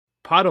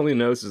Pod Only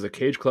Knows is a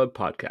Cage Club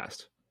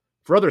podcast.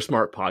 For other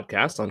smart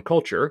podcasts on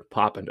culture,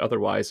 pop, and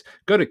otherwise,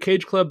 go to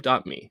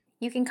cageclub.me.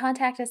 You can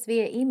contact us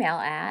via email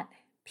at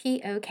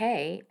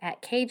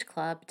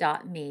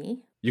pok@cageclub.me.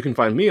 You can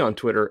find me on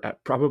Twitter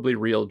at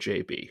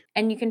probablyrealjb.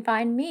 And you can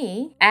find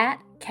me at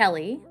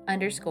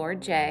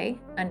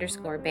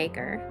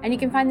Kelly_J_Baker. And you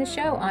can find the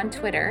show on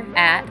Twitter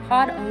at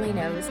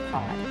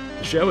PodOnlyKnowsPod.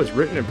 The show is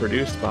written and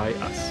produced by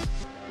us.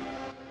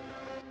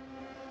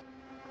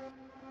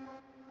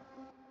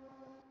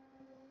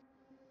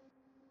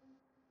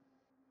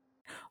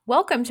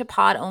 Welcome to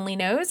Pod Only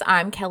Knows.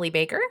 I'm Kelly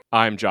Baker.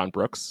 I'm John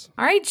Brooks.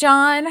 All right,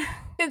 John.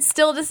 It's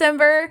still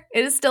December.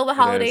 It is still the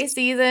holiday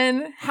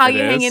season. How you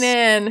hanging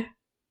in?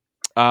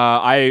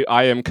 I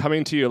am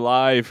coming to you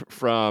live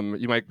from,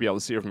 you might be able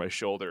to see over my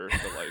shoulder,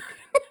 but like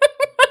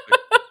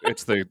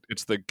it's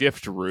the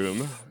gift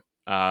room.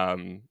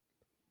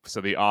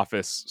 So the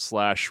office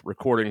 /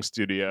 recording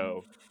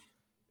studio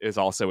is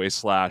also a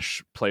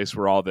 / place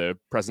where all the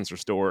presents are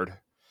stored.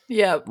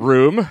 Yep.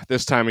 Room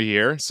this time of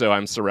year, so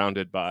I'm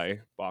surrounded by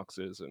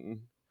boxes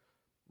and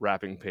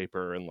wrapping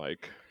paper and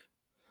like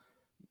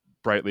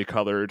brightly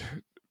colored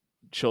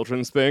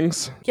children's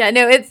things. Yeah,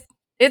 no,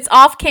 it's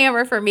off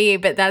camera for me,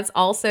 but that's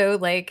also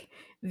like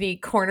the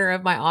corner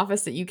of my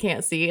office that you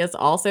can't see is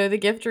also the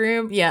gift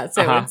room. Yeah,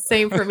 so it's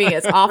same for me.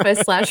 It's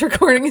office /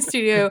 recording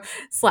studio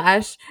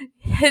 /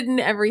 hidden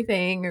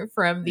everything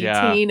from the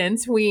teen and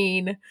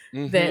tween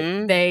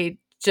that they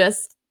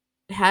just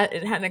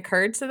it hadn't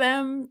occurred to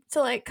them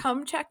to like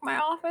come check my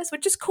office,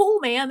 which is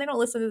cool, man. They don't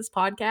listen to this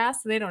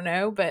podcast, so they don't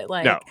know, but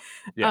like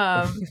you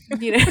know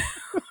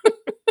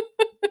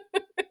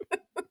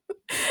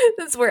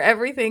that's where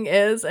everything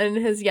is and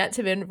has yet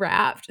to been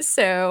wrapped.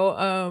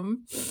 So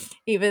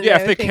even though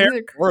if they care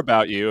more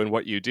about you and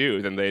what you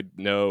do, then they'd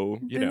know,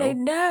 they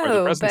know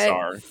where the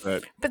presents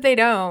are. But they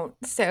don't,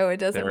 so it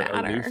doesn't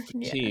matter. Aloof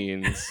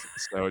teens,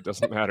 so it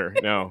doesn't matter.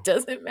 No. It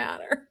doesn't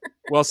matter.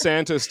 Well,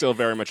 Santa's still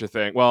very much a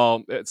thing.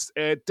 Well, it's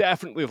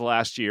definitely the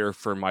last year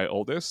for my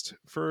oldest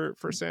for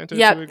Santa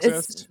to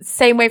exist. It's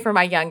same way for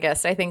my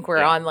youngest. I think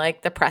we're on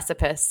like the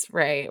precipice,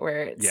 right?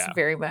 Where it's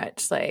very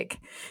much like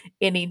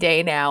any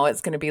day now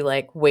it's going to be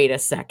like, wait a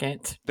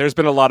second. There's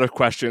been a lot of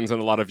questions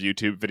and a lot of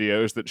YouTube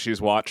videos that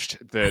she's watched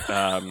that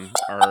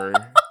are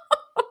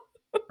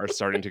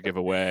starting to give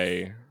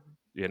away.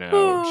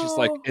 She's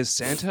like, is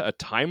Santa a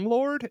Time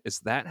Lord?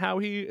 Is that how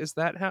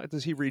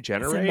does he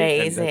regenerate?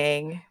 It's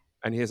amazing.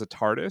 And he has a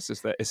TARDIS.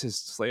 Is his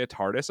sleigh a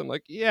TARDIS? I'm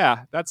like,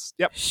 yeah,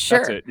 sure.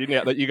 That's it. You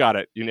got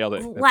it. You nailed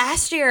it.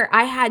 Last year,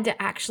 I had to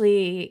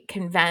actually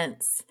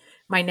convince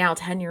my now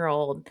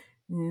 10-year-old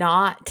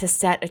not to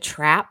set a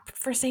trap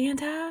for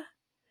Santa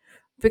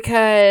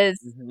because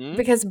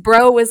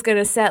bro was going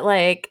to set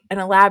like an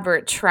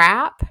elaborate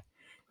trap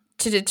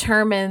to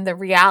determine the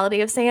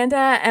reality of Santa.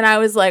 And I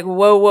was like,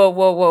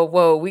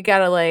 whoa. We got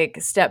to like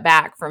step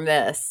back from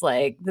this.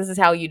 Like, this is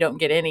how you don't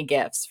get any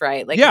gifts,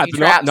 right? Like,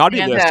 the naughty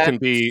Santa, list can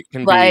be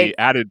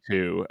added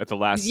to at the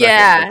last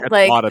second.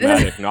 Like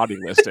automatic naughty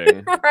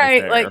listing.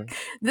 Right. Like,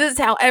 this is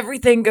how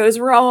everything goes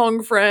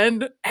wrong,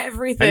 friend.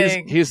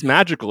 Everything. He's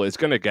magical. He's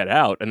going to get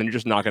out. And then you're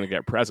just not going to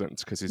get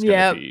presents because he's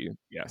going to be,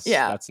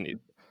 that's neat.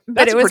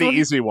 That's a pretty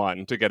easy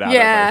one to get out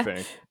of, I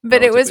think.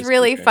 But it was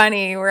really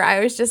funny where I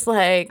was just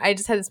like, I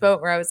just had this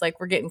moment where I was like,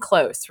 we're getting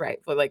close, right?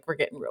 Like we're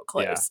getting real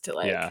close to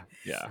like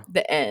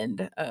the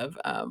end of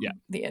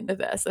the end of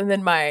this. And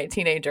then my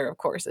teenager, of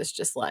course, is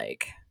just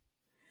like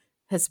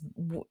has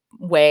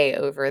way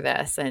over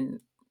this and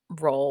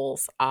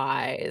rolls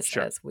eyes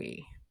as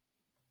we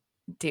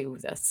do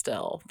this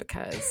still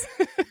because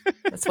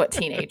that's what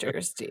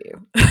teenagers do.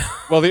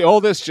 Well, the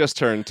oldest just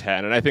turned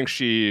 10 and I think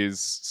she's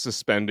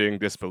suspending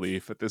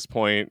disbelief at this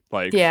point,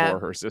 like for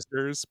her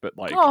sisters, but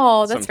like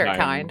that's very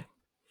kind.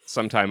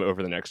 Sometime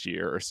over the next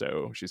year or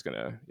so she's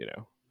gonna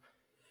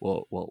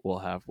we'll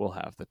have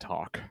the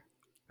talk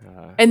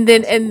and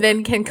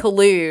then can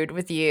collude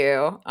with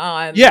you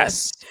on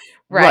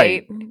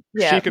right.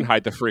 She can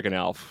hide the freaking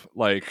elf.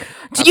 Like,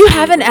 do you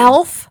have an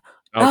elf?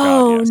 Oh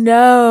God, yes.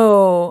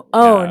 No.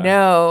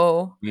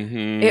 No.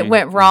 Mm-hmm. It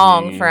went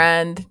wrong,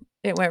 friend.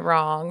 It went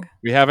wrong.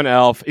 We have an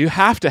elf. You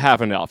have to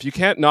have an elf. You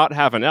can't not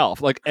have an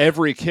elf. Like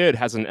every kid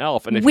has an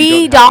elf. And if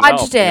we you don't have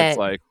dodged an elf, it. It's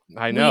like,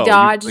 I know. We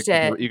dodged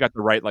it. You got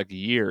the right like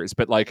years.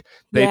 But like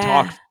they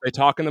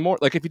talk in the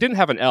morning. Like if you didn't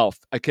have an elf,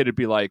 a kid would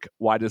be like,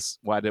 why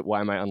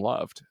am I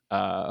unloved?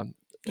 Every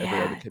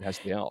other kid has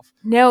the elf.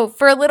 No,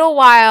 for a little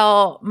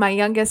while, my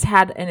youngest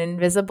had an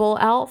invisible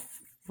elf,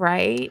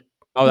 right?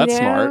 Oh, that's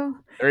smart.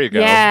 There you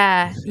go.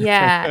 Yeah.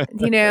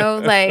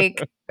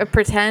 Like a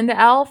pretend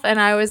elf.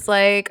 And I was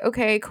like,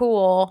 okay,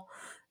 cool.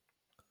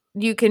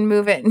 You can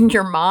move it in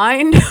your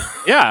mind.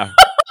 Yeah.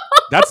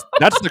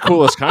 That's the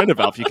coolest kind of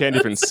elf. You can't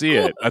even see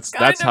it.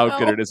 That's how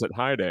good it is at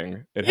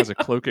hiding. It has a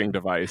cloaking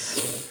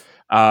device.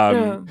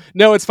 No,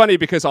 it's funny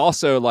because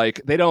also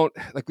like they don't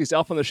like these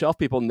Elf on the Shelf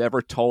people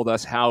never told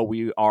us how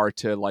we are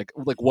to like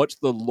what's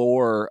the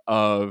lore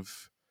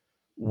of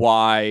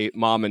why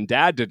mom and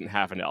dad didn't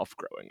have an elf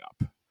growing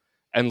up.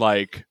 And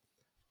like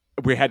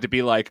we had to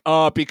be like,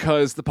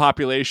 because the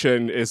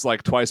population is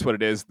like twice what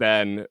it is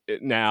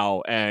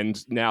now,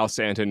 and now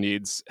Santa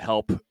needs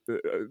help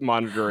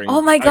monitoring.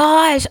 Oh my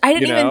gosh, I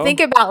didn't even think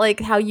about like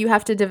how you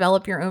have to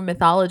develop your own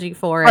mythology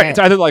for it. It's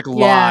either like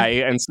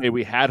lie and say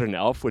we had an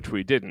elf, which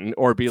we didn't,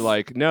 or be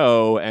like,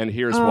 no, and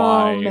here's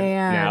why.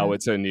 Man. Now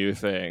it's a new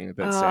thing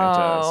that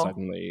Santa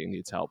suddenly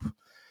needs help.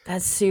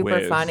 That's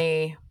super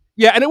funny.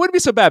 Yeah, and it wouldn't be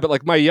so bad, but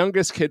like my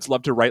youngest kids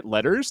love to write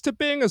letters to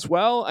Bing as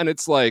well, and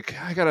it's like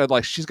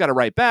she's gotta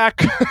write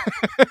back.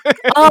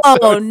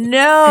 Oh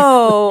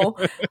no.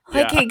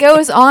 Like it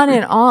goes on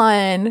and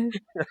on.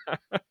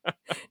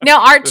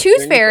 Now our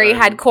Tooth Fairy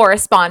had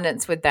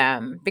correspondence with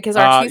them because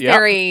our Tooth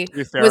Fairy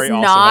was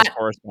not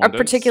a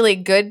particularly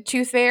good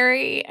Tooth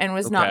Fairy and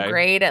was not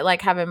great at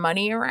like having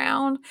money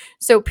around.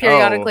 So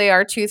periodically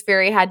our Tooth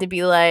Fairy had to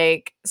be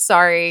like,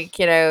 sorry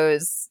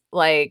kiddos,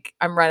 like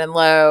I'm running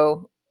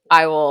low.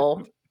 I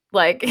will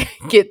like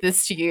get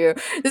this to you.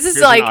 This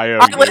is like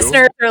our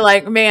listeners are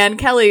like, man,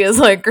 Kelly is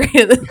like great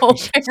at this whole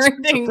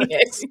parenting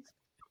thing.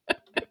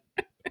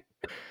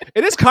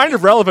 It is kind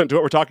of relevant to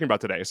what we're talking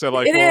about today. So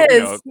like, it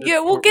is.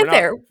 We'll get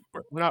there.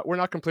 We're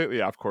not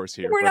completely off course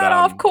here. We're not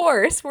off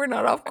course. We're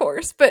not off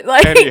course. But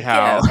like,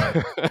 anyhow.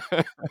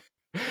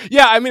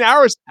 Yeah, I mean,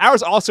 ours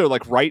also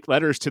like write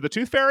letters to the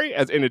Tooth Fairy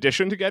as in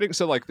addition to getting.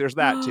 So like, there's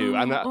that too.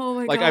 I'm not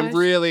like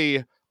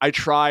gosh. I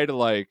try to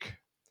like.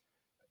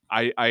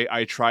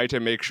 I try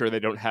to make sure they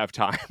don't have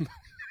time.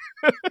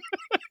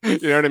 You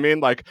know what I mean?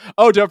 Like,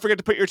 oh, don't forget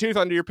to put your tooth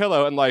under your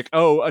pillow, and like,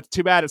 oh,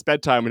 too bad it's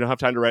bedtime. We don't have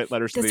time to write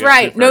letters. That's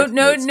right. No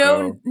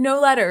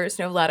letters.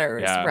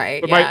 Yeah.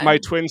 Right. But my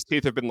twins'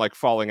 teeth have been like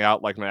falling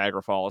out like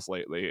Niagara Falls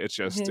lately. It's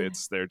just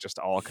they're just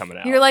all coming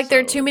out. You're like, there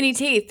are too many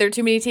teeth. There are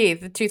too many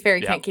teeth. The Tooth Fairy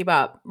can't keep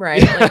up.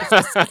 Right? Like,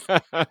 just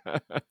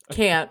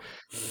can't.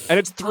 And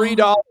it's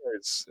 $3.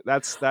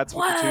 That's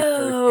what the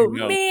Tooth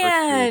Fairy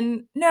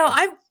man.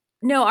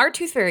 No, our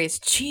Tooth Fairy is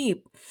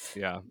cheap.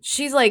 Yeah.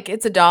 She's like,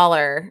 it's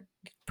 $1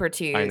 per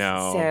tooth. I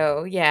know.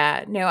 So,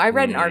 yeah. No, I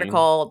read an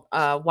article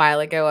a while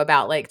ago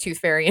about like Tooth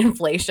Fairy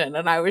inflation.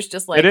 And I was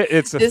just like,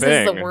 this is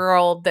the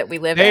world that we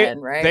live in,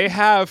 right? They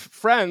have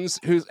friends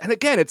and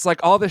again, it's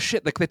like all this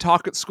shit. Like they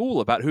talk at school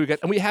about who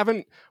gets, and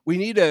we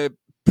need a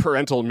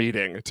parental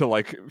meeting to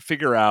like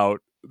figure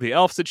out the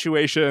elf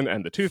situation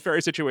and the Tooth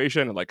Fairy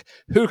situation and like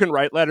who can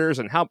write letters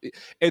and how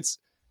it's.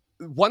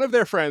 One of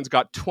their friends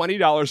got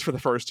 $20 for the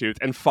first tooth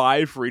and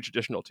 $5 for each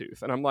additional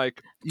tooth. And I'm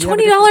like,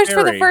 $20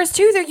 for the first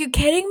tooth? Are you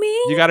kidding me?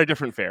 You got a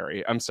different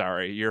fairy. I'm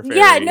sorry. Your fairy.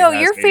 Yeah, no,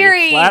 your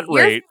fairy. Flat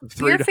rate,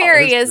 your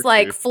fairy is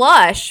like tooth.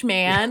 Flush,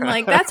 man.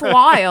 Like that's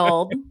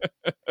wild.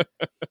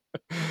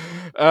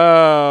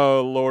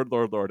 Oh, Lord.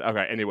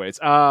 Okay. Anyways,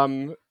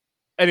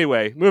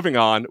 anyway, moving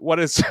on.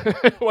 What's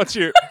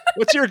your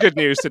good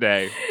news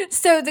today?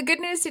 So the good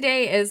news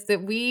today is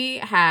that we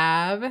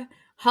have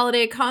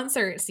holiday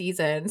concert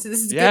season. So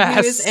this is good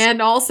news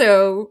and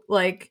also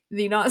like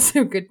the not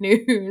so good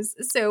news.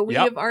 So we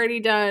have already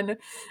done,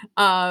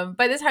 by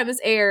the time this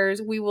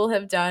airs, we will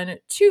have done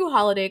 2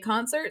 holiday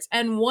concerts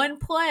and 1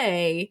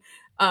 play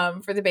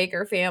for the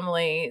Baker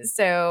family.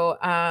 So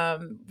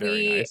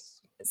we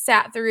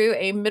sat through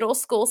a middle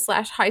school /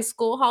 high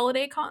school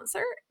holiday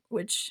concert,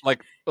 which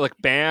like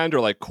band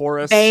or like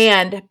chorus?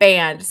 Band.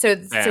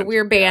 So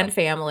we're band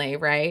family,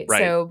 right?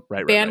 So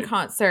band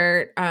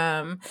concert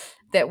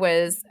that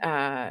was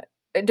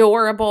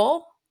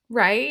adorable,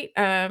 right?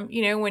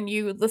 When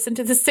you listen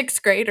to the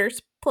 6th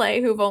graders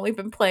play who've only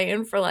been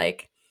playing for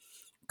like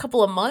a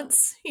couple of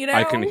months,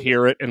 I can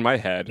hear it in my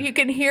head. You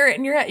can hear it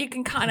in your head. You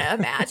can kind of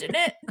imagine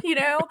it,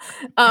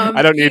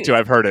 I don't need to.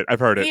 I've heard it. I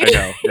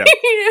know. Yeah.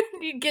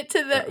 You get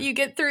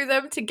through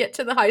them to get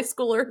to the high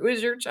schooler who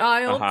is your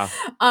child.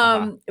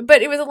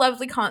 But it was a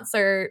lovely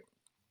concert.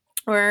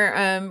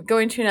 We're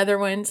going to another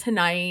one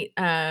tonight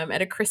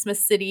at a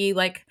Christmas City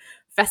like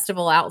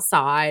festival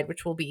outside,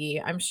 which will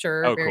be, I'm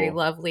sure, very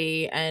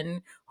lovely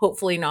and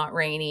hopefully not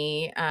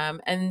rainy.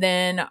 And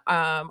then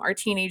our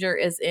teenager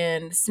is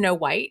in Snow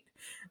White.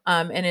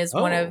 And is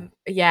one of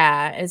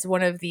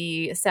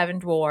the 7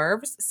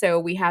 dwarves. So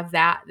we have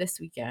that this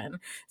weekend.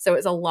 So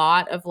it's a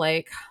lot of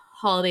like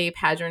holiday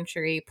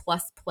pageantry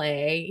plus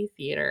play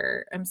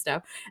theater and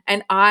stuff.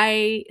 And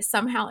I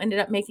somehow ended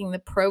up making the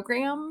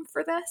program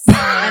for this.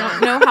 I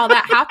don't know how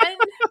that happened.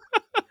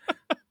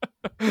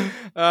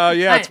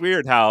 It's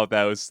weird how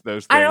those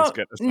things get assigned.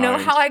 I don't know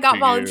how I got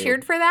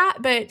volunteered for that,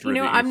 but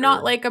I'm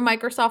not like a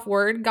Microsoft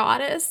Word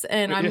goddess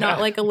and I'm not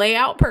like a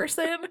layout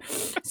person.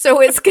 So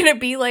it's going to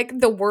be like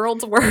the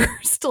world's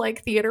worst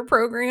like theater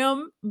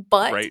program,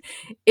 but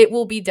it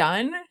will be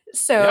done.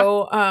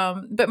 So,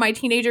 but my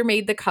teenager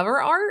made the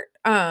cover art.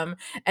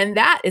 And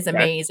that is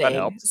amazing. That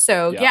helps.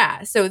 So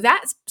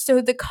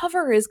so the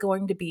cover is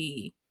going to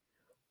be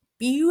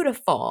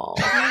beautiful.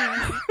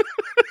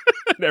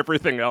 And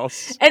everything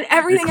else is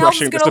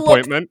going to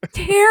look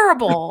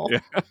terrible.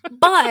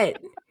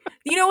 But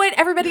You know what?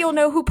 Everybody will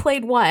know who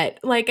played what.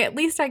 Like, at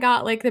least I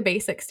got like the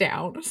basics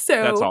down. That's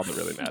So, all that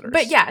really but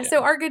matters. yeah, Yeah.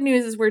 so our good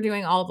news is we're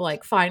doing all the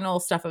like final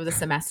stuff of the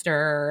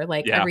semester,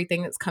 like Yeah.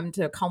 everything that's come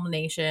to a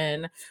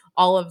culmination,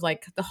 all of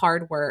like the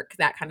hard work,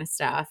 that kind of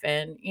stuff.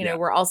 And, Yeah.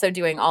 we're also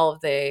doing all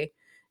of the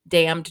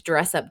damned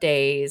dress up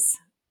days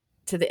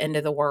to the end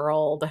of the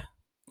world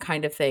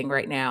kind of thing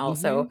right now.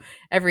 Mm-hmm. So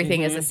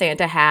everything is a Mm-hmm.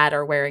 Santa hat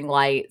or wearing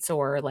lights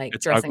or like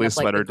It's dressing ugly up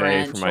like the sweater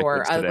day for Grinch my or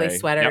kids ugly today.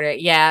 sweater Yep. day.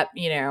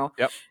 Yeah,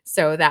 Yep.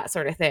 so that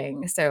sort of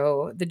thing.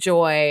 So the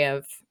joy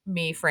of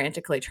me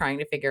frantically trying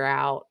to figure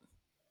out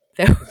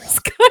those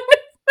kind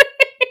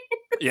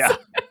Yeah. of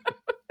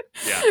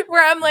Yeah.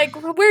 where I'm like,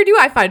 where do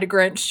I find a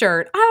Grinch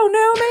shirt? I don't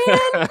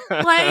know,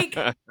 man. Like,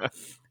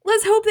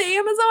 let's hope that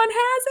Amazon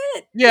has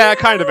it. Yeah,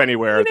 kind of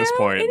anywhere at this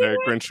point. The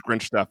Anyway.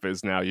 Grinch stuff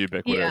is now Yeah.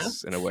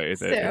 ubiquitous in a way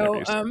that it never So,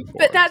 used to be but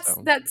before. that's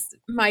So that's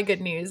my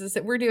good news is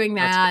that we're doing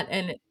that's good. that,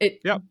 and it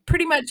Yep.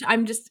 pretty much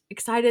I'm just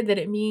excited that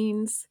it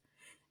means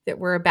that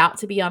we're about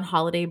to be on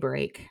holiday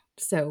break.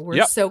 So we're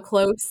Yep. so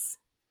close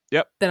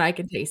Yep. that I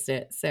can taste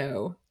it.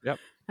 So Yep.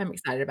 I'm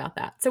excited about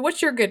that. So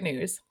what's your good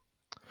news?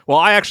 Well,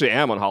 I actually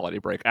am on holiday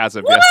break as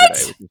of yesterday,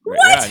 What? which is great.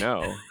 Yeah, I What?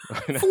 know.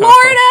 I know.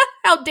 Florida?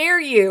 How dare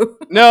you?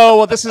 No,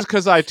 well, this is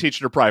because I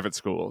teach at a private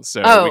school,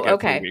 so we Oh, get 3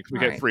 okay. weeks. We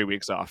All get right. 3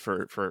 weeks off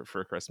for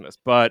Christmas.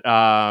 But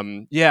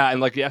yeah,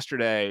 and like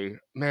yesterday,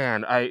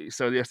 man,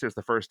 yesterday's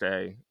the first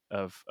day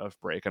of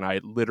break, and I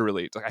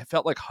literally like I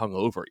felt like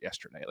hungover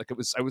yesterday. Like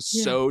I was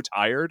Yeah. so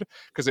tired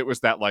because it was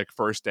that like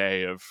first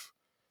day of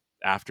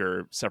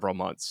after several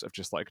months of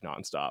just like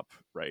nonstop,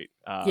 right?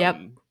 Yep.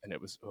 And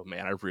it was, oh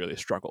man, I really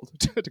struggled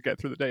to get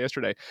through the day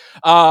yesterday.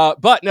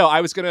 But no,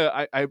 I was gonna,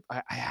 I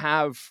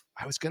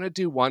was gonna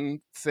do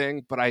one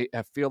thing, but I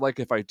feel like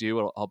if I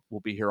do,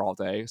 we'll be here all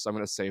day, so I'm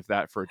gonna save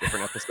that for a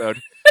different episode.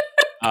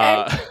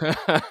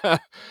 Okay.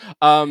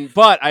 Uh,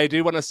 but I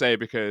do want to say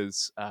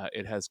because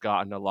it has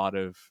gotten a lot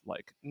of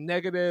like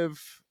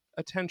negative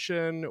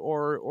attention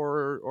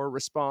or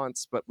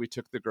response, but we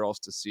took the girls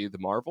to see the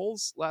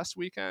Marvels last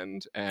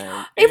weekend,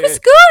 and It was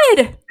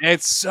good.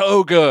 it's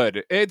so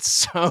good. It's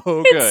so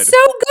It's good.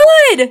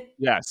 so good.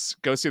 Yes,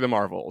 go see the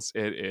Marvels.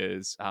 It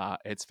is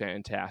it's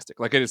fantastic.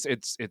 Like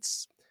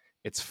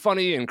it's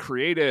funny and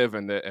creative,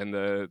 and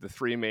the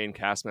three main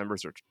cast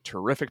members are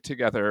terrific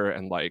together,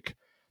 and like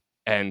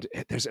and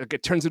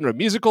it turns into a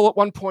musical at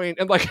one point,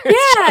 and like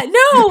it's Yeah,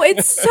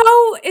 just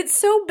no, it's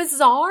so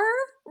bizarre,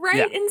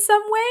 yeah. right, in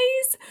some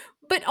ways,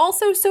 but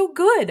also so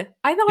good.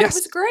 I thought it was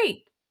Yes.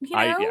 great,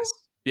 Yes.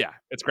 Yeah,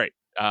 it's great.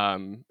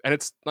 And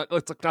it's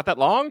like not that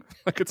long.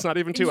 Like it's not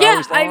even 2 Yeah,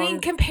 hours I mean,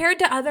 long. compared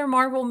to other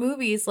Marvel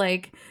movies,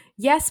 like,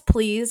 yes,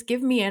 please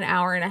give me an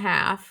hour and a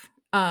half.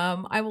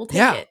 I will take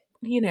Yeah. it,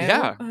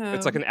 Yeah.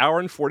 It's like an hour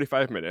and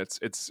 45 minutes.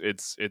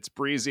 It's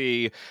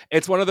breezy.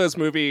 It's one of those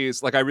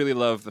movies like I really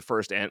love the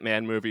first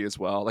Ant-Man movie as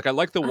well. Like I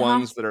like the Uh-huh,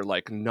 ones that are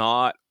like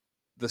not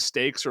the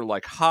stakes are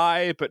like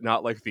high but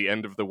not like the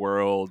end of the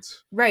world,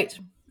 right.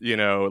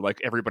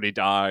 like everybody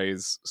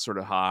dies sort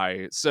of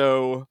high.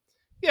 So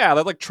yeah,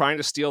 they're like trying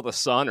to steal the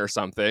sun or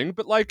something,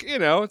 but like,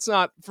 it's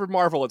not for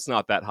Marvel, it's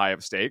not that high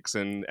of stakes,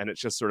 and it's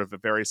just sort of a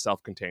very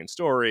self-contained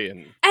story.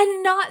 And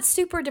And not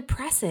super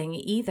depressing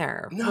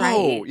either, no,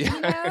 right?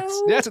 yeah,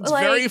 it's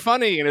very Like,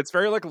 funny and it's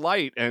very like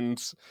light, and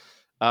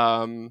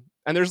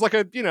there's like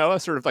a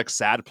sort of like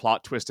sad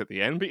plot twist at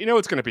the end, but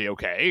it's going to be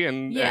okay,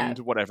 and yeah.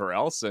 whatever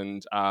else.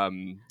 And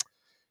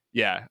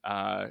yeah,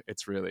 And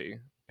it's I really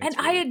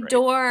great.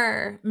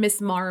 adore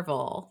Miss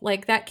Marvel.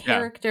 Like, that Yeah.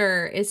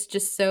 character is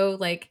just so,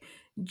 like,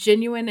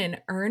 genuine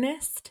and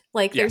earnest.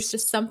 Like, there's Yes.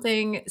 just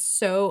something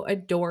so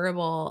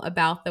adorable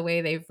about the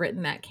way they've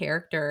written that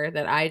character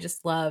that I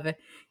just love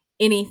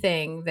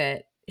anything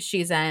that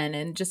she's in,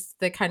 and just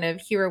the kind of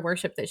hero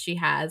worship that she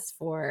has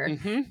for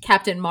Mm-hmm.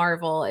 Captain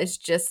Marvel is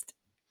just,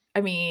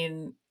 I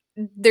mean,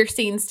 their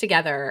scenes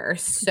together are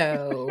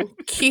so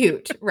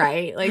cute,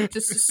 right? Like,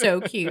 just so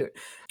cute.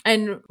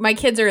 And my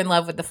kids are in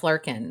love with the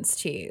Flurkins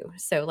too.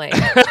 So, like,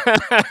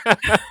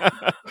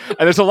 And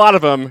there's a lot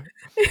of them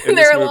in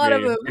there this are a lot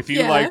of movie.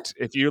 them. Yeah.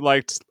 If you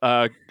liked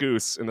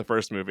Goose in the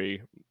first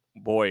movie,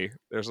 boy,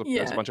 there's a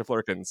Yeah. bunch of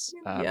Flurkins this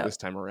Yep.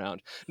 time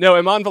around. No,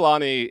 Iman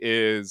Vellani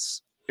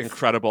is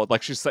incredible.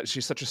 Like she's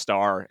such a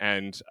star,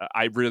 and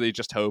I really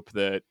just hope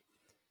that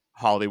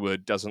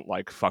Hollywood doesn't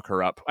like fuck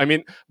her up. I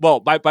mean, well,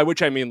 by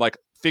which I mean like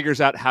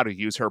figures out how to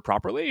use her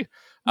properly,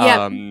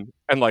 Yep.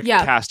 and like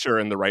Yep. cast her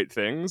in the right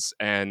things,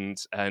 and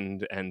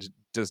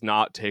does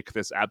not take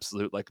this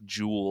absolute like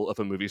jewel of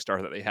a movie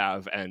star that they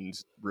have and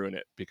ruin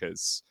it,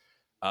 because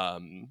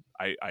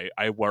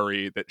I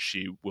worry that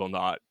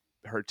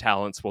her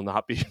talents will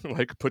not be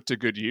like put to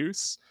good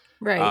use.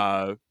 Right.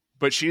 Uh,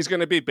 but she's going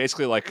to be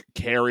basically like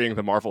carrying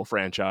the Marvel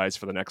franchise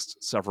for the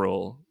next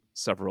several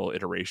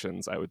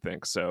iterations, I would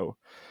think. So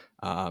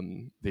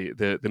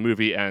the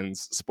movie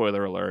ends,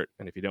 spoiler alert,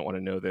 and if you don't want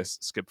to know this,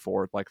 skip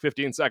forward like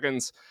 15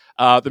 seconds.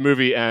 The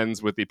movie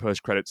ends with the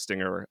post-credit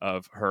stinger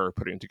of her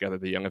putting together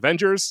the Young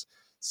Avengers.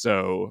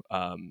 So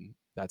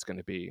that's going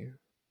to be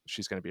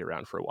she's going to be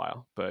around for a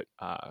while. But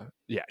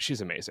yeah,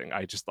 she's amazing.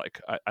 I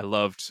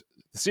loved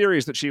the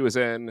series that she was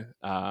in.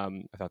 I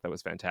thought that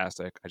was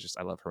fantastic.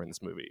 I love her in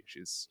this movie.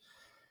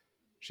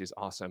 She's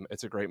awesome.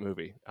 It's a great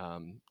movie.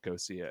 Go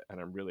see it. And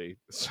I'm really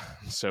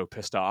so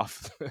pissed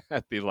off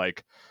at the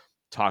like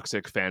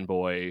toxic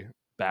fanboy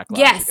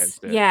backlash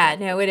against it. Yeah,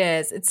 no, it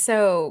is. It's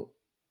so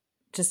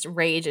just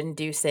rage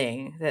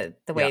inducing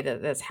the way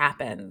that this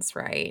happens,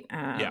 right?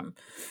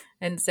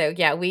 And so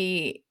yeah,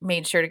 we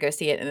made sure to go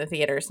see it in the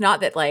theaters.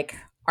 Not that like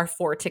our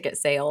 4 ticket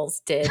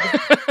sales did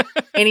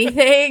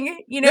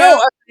anything, you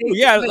know? No,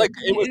 yeah, like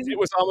it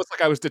was almost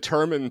like I was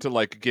determined to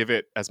like give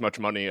it as much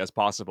money as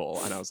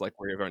possible, and I was like,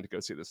 "We're going to go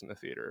see this in the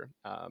theater,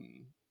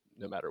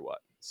 no matter what."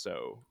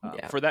 So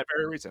for that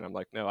very reason, I'm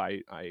like, "No,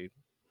 I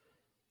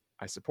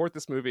support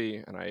this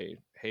movie, and I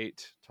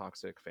hate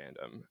toxic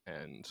fandom."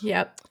 And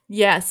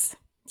yes,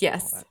 all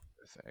that sort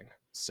of thing.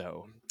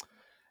 So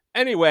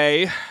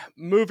anyway,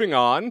 moving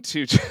on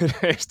to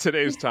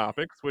today's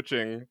topic,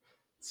 switching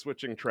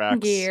tracks,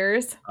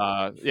 gears.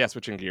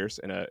 Switching gears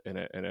in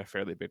a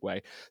fairly big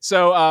way.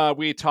 So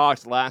we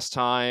talked last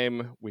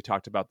time. We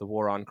talked about the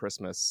war on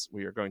Christmas.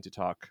 We are going to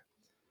talk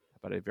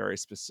about a very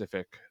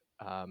specific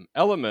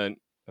element,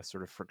 a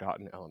sort of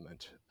forgotten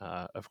element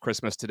of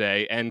Christmas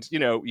today. And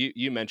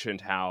you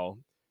mentioned how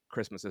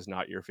Christmas is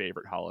not your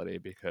favorite holiday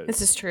because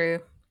this is true.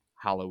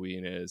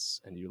 Halloween is,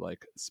 and you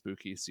like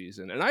spooky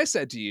season. And I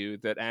said to you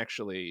that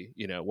actually,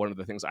 one of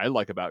the things I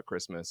like about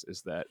Christmas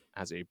is that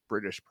as a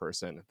British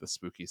person, the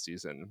spooky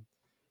season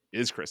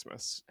is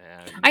Christmas.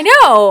 And I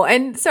know.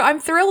 And so I'm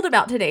thrilled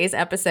about today's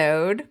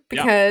episode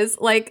because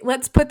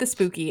let's put the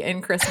spooky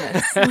in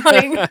Christmas.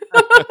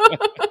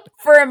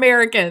 For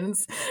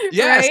Americans.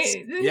 Yes.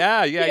 Right?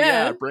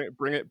 Yeah.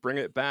 Bring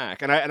it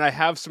back. And I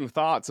have some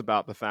thoughts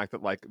about the fact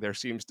that like there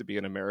seems to be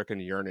an American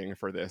yearning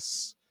for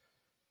this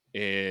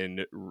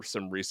in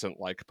some recent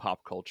like pop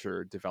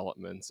culture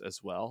developments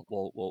as well.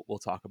 We'll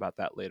talk about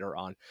that later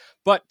on.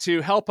 But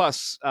to help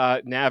us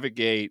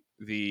navigate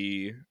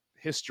the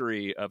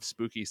history of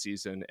spooky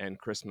season and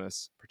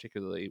Christmas,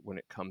 particularly when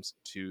it comes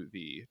to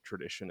the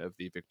tradition of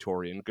the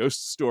Victorian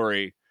ghost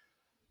story,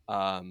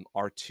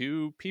 are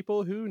 2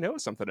 people who know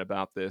something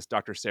about this.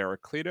 Dr. Sara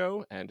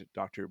Cleto and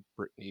Dr.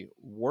 Brittany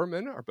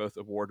Warman are both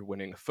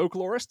award-winning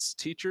folklorists,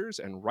 teachers,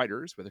 and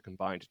writers with a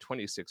combined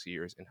 26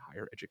 years in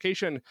higher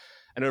education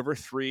and over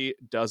 3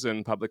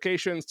 dozen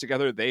publications.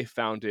 Together, they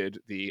founded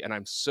and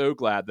I'm so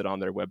glad that on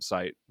their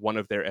website, one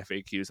of their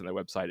FAQs on their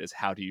website is,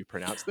 how do you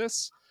pronounce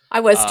this?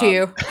 I was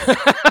too.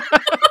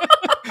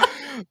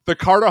 The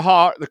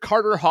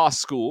Carter Haas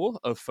School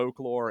of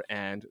Folklore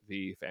and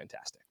the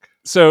Fantastic.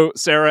 So,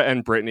 Sara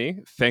and Brittany,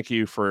 thank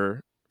you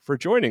for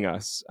joining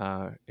us.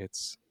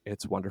 It's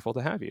wonderful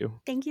to have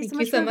you. Thank you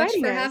so much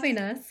for having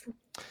us.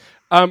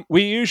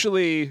 We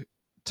usually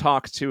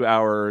talk to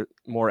our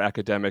more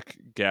academic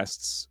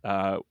guests.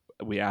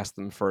 We ask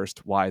them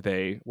first why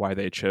they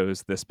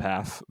chose this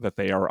path that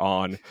they are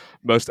on.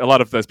 A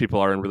lot of those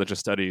people are in religious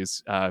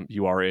studies.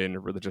 You are in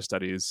religious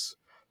studies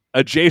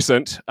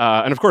adjacent,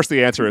 and of course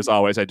the answer is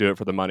always, I do it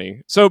for the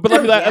money. So, but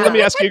let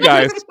me ask you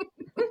guys,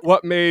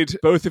 what made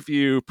both of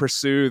you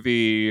pursue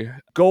the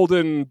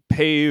golden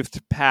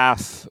paved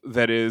path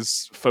that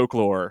is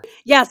folklore?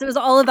 Yes, it was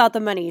all about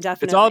the money,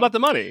 definitely. It's all about the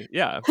money,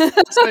 yeah.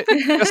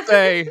 Just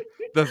say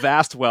the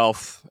vast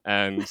wealth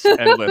and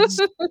endless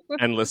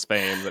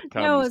fame that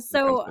comes.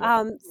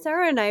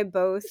 Sara and I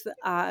both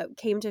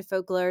came to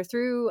folklore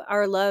through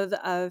our love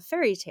of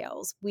fairy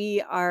tales.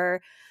 We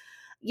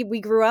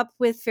grew up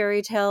with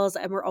fairy tales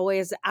and we're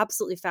always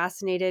absolutely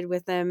fascinated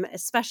with them,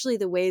 especially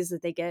the ways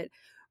that they get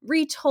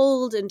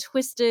retold and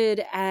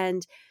twisted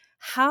and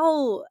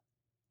how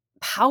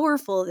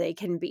powerful they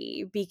can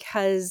be,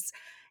 because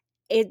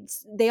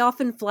they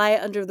often fly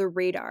under the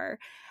radar.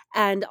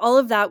 And all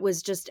of that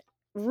was just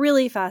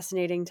really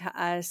fascinating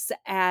to us.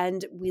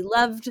 And we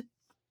loved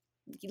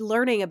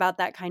learning about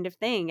that kind of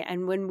thing.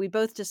 And when we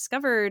both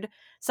discovered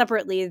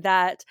separately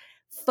that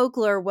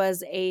folklore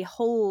was a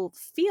whole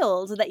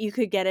field that you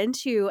could get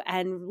into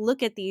and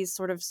look at these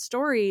sort of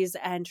stories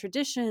and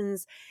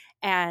traditions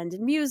and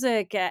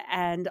music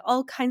and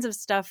all kinds of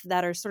stuff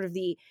that are sort of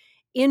the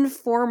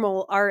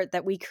informal art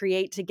that we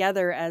create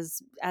together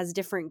as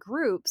different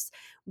groups,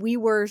 we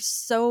were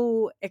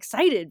so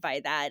excited by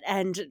that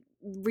and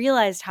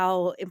realized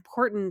how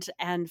important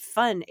and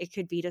fun it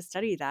could be to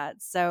study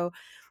that. So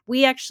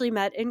we actually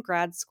met in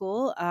grad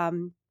school.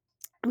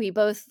 We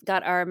both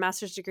got our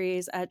master's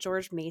degrees at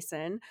George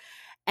Mason,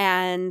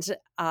 and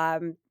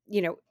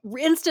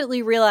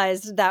instantly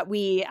realized that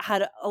we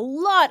had a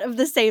lot of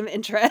the same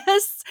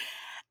interests.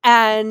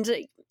 And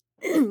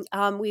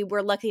we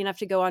were lucky enough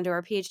to go on to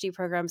our PhD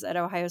programs at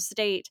Ohio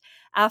State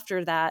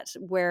after that,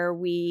 where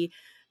we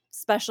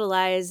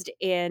specialized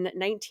in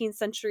 19th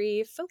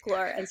century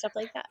folklore and stuff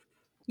like that.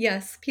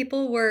 Yes,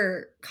 people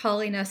were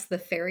calling us the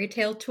fairy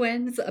tale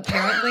twins,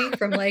 apparently,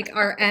 from like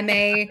our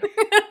MA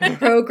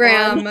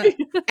program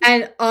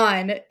and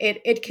on.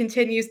 It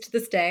continues to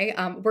this day.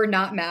 We're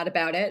not mad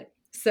about it.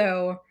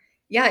 So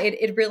yeah,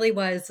 it really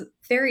was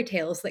fairy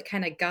tales that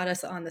kind of got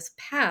us on this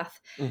path.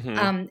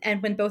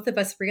 And when both of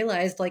us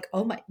realized, like,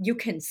 oh my, you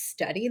can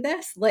study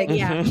this, like,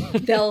 Yeah.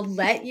 they'll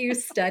let you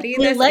study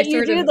They this. let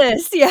you do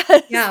this,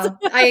 yes. Yeah,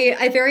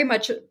 I very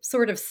much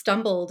sort of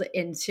stumbled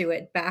into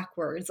it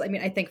backwards. I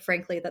mean, I think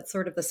frankly that's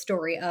sort of the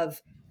story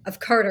of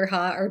Carter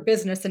Ha, our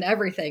business and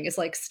everything is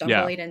like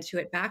stumbling into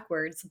it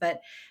backwards. But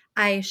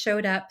I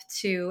showed up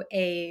to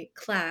a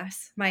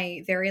class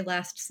my very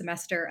last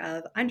semester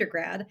of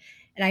undergrad,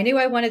 and I knew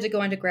I wanted to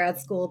go into grad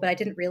school, but I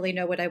didn't really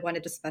know what I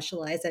wanted to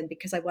specialize in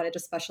because I wanted to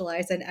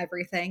specialize in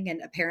everything,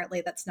 and apparently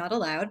that's not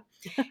allowed.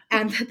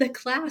 And the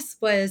class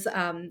was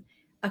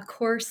a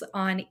course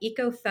on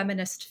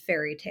ecofeminist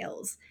fairy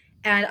tales.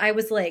 And I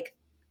was like,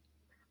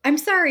 I'm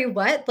sorry,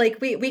 what? Like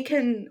we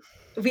can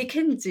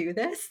do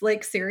this?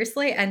 Like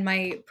seriously? And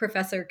my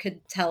professor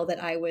could tell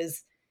that I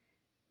was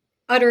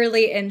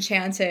utterly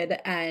enchanted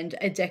and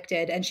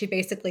addicted, and she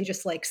basically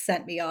just like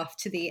sent me off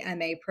to the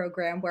MA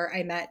program where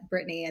I met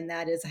Brittany, and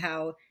that is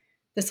how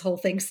this whole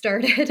thing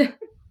started.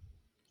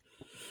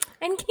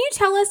 And can you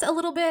tell us a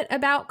little bit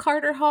about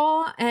Carter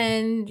Hall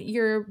and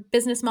your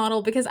business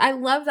model? Because I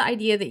love the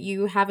idea that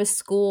you have a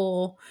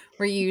school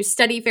where you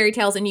study fairy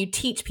tales and you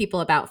teach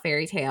people about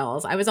fairy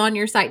tales. I was on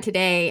your site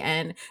today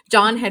and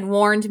John had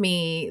warned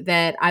me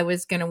that I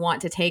was going to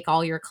want to take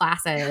all your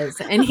classes,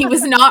 and he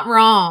was not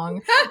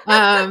wrong,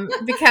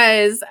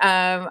 because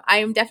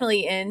I'm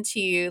definitely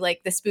into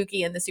like the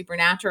spooky and the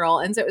supernatural.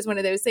 And so it was one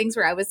of those things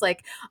where I was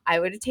like,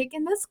 I would have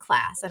taken this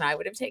class and I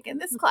would have taken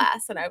this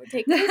class and I would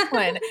take this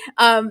one.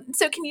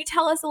 So can you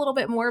tell us a little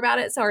bit more about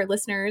it so our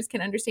listeners can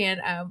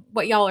understand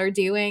what y'all are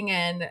doing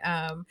and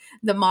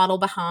the model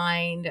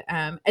behind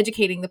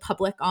educating the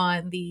public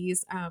on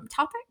these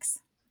topics?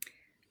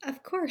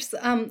 Of course.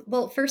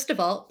 Well, first of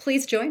all,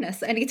 please join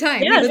us anytime.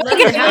 We Yes, would love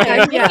to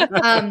have you.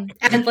 Yeah.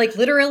 And like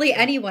literally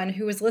anyone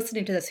who is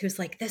listening to this who's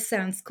like, this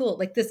sounds cool.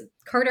 Like this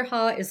Carter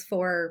Ha is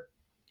for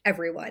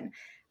everyone.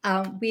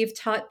 We've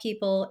taught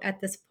people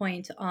at this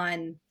point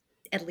on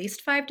at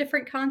least 5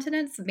 different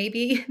continents,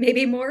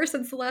 maybe more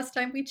since the last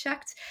time we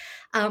checked.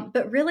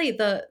 But really,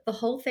 the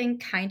whole thing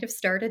kind of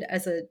started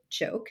as a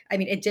joke. I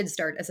mean, it did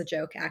start as a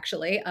joke,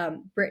 actually.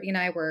 Brittany and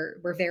I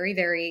were very,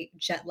 very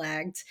jet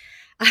lagged.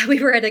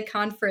 We were at a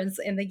conference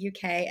in the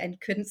UK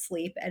and couldn't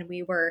sleep, and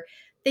we were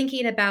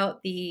thinking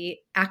about the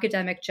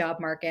academic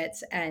job market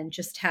and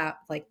just how,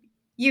 like,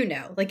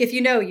 like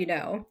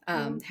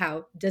if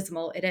how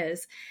dismal it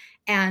is.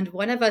 And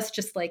one of us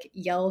just like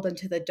yelled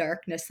into the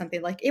darkness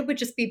something like, it would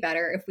just be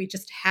better if we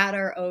just had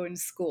our own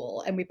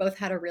school. And we both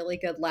had a really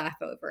good laugh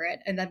over it.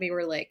 And then we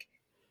were like,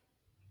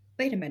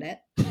 wait a minute,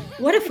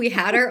 what if we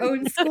had our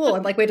own school?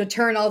 And like we had to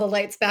turn all the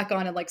lights back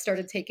on and like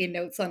started taking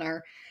notes on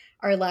our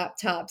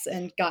laptops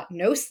and got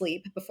no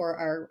sleep before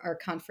our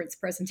conference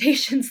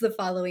presentations the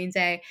following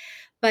day.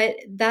 But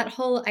that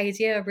whole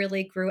idea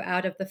really grew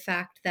out of the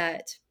fact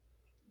that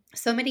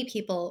so many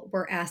people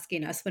were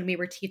asking us when we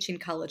were teaching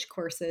college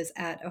courses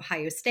at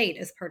Ohio State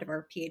as part of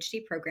our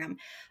PhD program,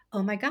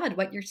 oh my God,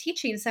 what you're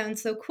teaching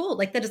sounds so cool.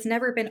 Like that has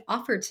never been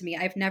offered to me.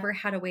 I've never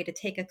had a way to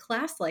take a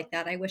class like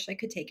that. I wish I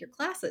could take your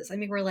classes. I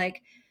mean, we're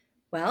like,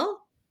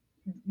 well,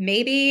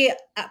 maybe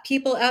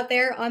people out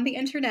there on the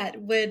internet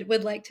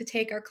would like to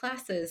take our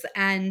classes.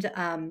 And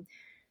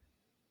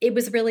it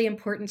was really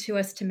important to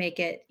us to make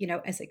it,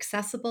 as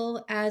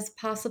accessible as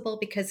possible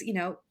because,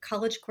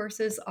 college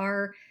courses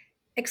are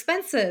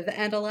expensive.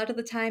 And a lot of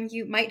the time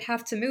you might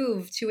have to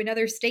move to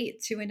another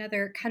state, to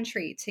another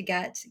country to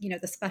get,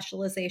 the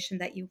specialization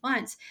that you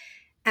want.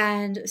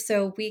 And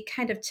so we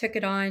kind of took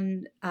it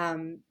on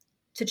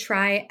to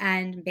try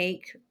and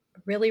make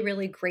really,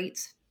 really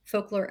great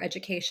folklore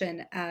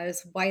education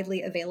as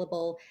widely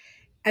available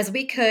as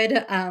we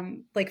could,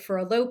 like for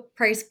a low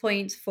price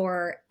point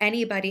for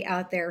anybody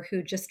out there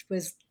who just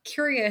was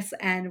curious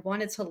and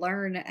wanted to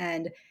learn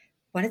and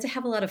wanted to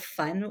have a lot of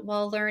fun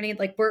while learning.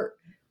 Like we're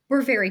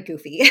very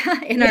goofy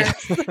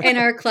in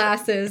our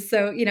classes,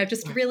 so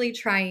just really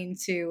trying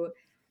to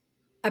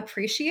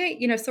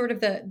appreciate sort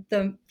of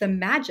the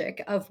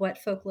magic of what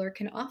folklore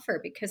can offer,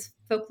 because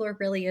folklore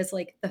really is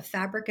like the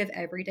fabric of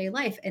everyday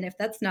life, and if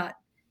that's not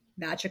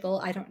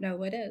magical, I don't know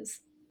what is.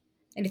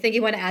 Anything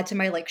you want to add to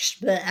my like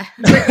bleh,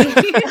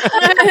 Brittany?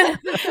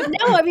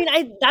 No, I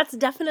mean, that's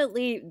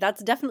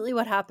definitely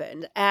what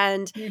happened,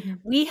 and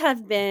we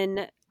have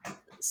been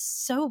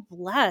so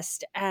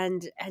blessed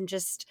and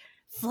just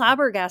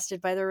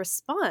flabbergasted by the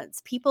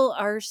response. People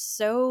are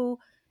so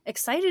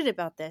excited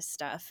about this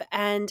stuff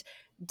and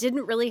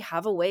didn't really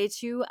have a way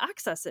to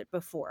access it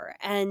before,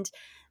 and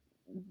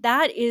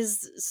that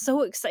is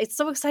it's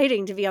so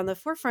exciting to be on the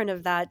forefront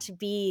of that, to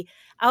be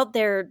out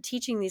there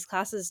teaching these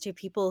classes to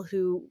people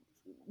who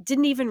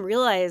didn't even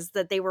realize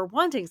that they were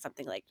wanting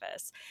something like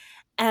this.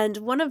 And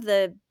one of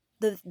the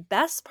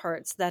best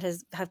parts that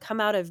have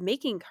come out of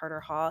making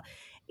Carter Hall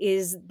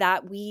is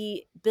that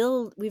we've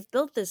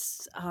built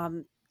this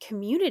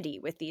community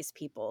with these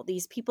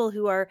people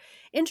who are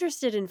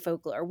interested in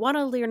folklore, want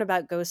to learn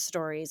about ghost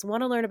stories,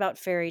 want to learn about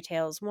fairy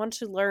tales, want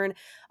to learn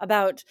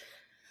about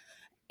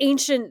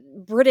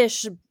ancient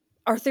British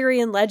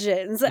Arthurian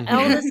legends, Mhm.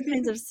 all this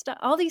kinds of stuff,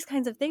 all these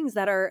kinds of things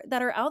that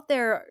are out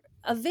there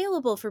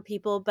available for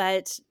people,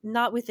 but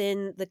not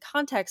within the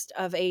context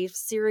of a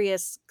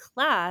serious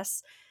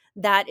class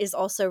that is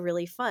also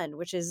really fun,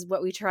 which is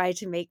what we try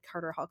to make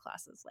Carter Hall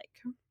classes like.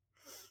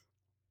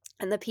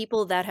 And the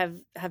people that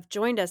have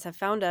joined us, have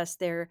found us,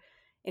 they're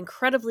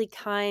incredibly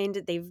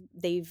kind.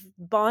 They've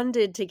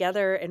bonded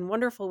together in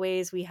wonderful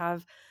ways. We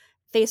have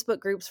Facebook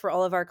groups for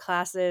all of our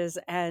classes,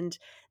 and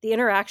the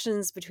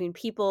interactions between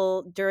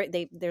people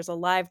there's a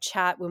live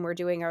chat when we're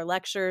doing our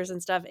lectures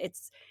and stuff.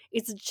 It's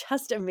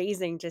just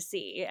amazing to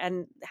see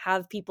and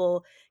have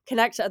people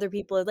connect to other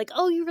people, like,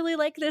 oh, you really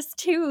like this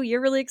too,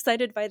 you're really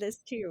excited by this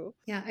too.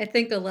 Yeah, I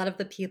think a lot of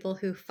the people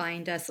who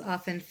find us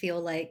often feel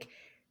like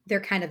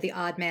they're kind of the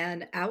odd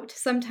man out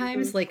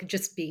sometimes, like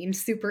just being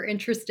super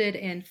interested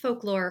in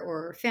folklore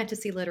or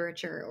fantasy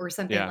literature or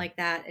something Yeah. like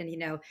that.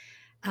 And,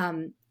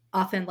 um,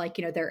 often like,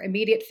 their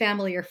immediate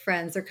family or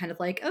friends are kind of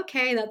like,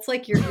 okay, that's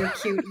like your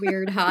cute,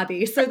 weird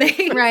hobby. So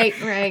they, Right.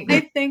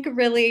 I think,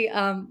 really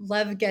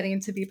love getting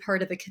to be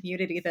part of a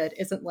community that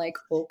isn't like,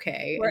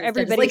 okay. Where And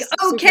instead is everybody's like,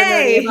 super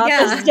nerdy okay, about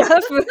yeah. this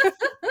stuff.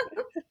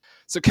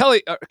 So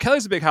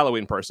Kelly's a big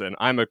Halloween person.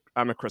 I'm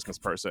a Christmas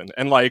person,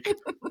 and like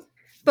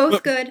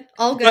Both good,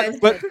 all good.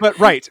 but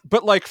right,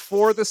 but like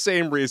for the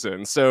same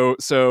reason.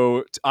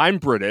 So I'm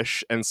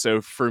British, and so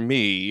for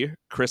me,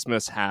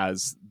 Christmas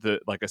has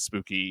a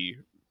spooky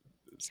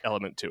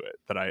element to it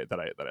that I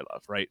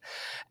love, right?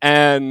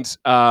 And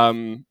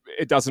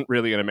it doesn't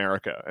really in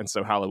America, and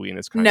so Halloween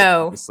is kind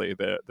of obviously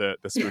the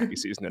spooky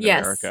season in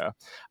Yes. America.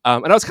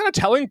 And I was kind of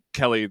telling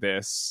Kelly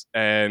this,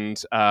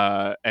 and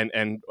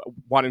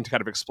wanting to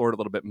kind of explore it a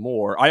little bit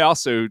more.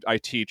 I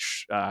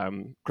teach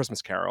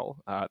Christmas Carol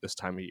this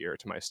time of year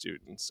to my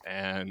students,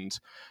 and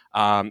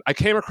I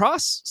came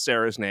across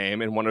Sarah's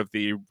name in one of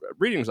the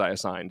readings I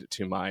assigned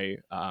to my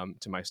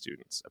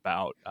students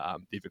about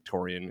the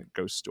Victorian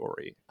ghost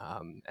story,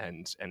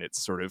 and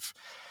its sort of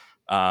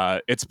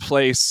its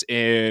place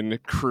in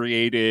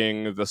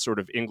creating the sort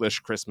of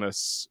English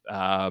Christmas,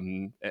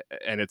 and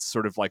it's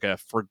sort of like a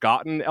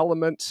forgotten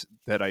element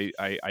that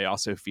I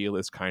also feel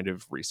is kind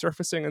of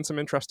resurfacing in some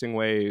interesting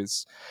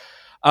ways.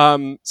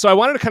 So I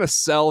wanted to kind of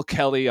sell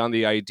Kelly on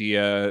the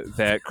idea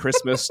that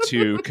Christmas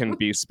too can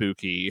be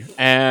spooky,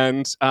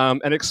 and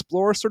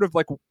explore sort of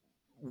like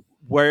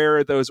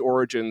where those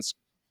origins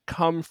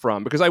come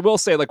from. Because I will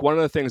say, like, one of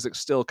the things that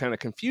still kind of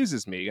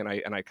confuses me, and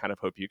I kind of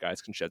hope you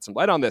guys can shed some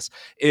light on this,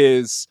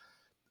 is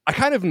I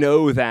kind of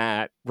know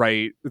that,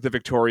 right, the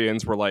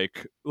Victorians were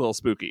like a little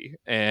spooky,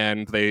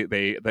 and they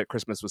that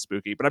Christmas was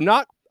spooky, but I'm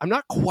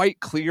not quite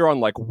clear on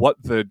like what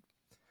the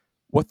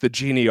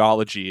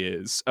genealogy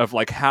is of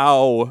like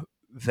how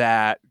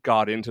that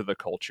got into the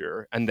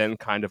culture and then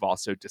kind of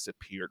also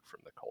disappeared from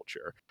the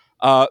culture.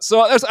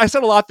 So I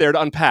said a lot there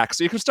to unpack.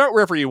 So you can start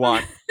wherever you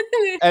want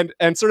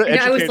and sort of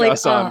educate I was like,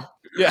 us on.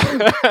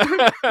 Yeah.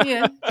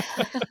 Yeah.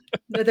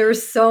 There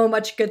was so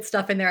much good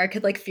stuff in there. I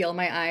could like feel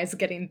my eyes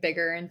getting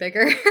bigger and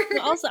bigger.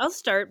 Well, I'll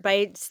start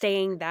by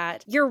saying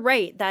that you're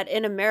right, that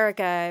in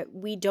America,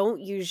 we don't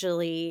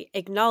usually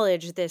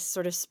acknowledge this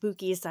sort of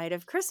spooky side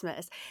of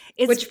Christmas.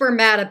 Which we're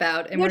mad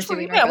about, and we're Which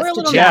doing we're a our best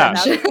little to mad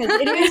change. about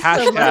because it is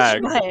so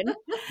much fun.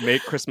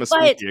 Make Christmas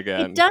But spooky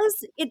again.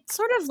 it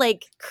sort of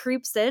like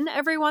creeps in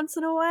every once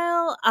in a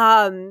while.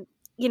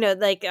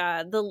 Like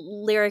the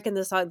lyric in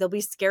the song, there'll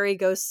be scary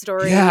ghost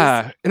stories.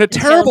 Yeah, in a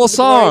terrible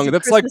song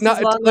that's like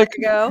not like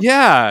ago.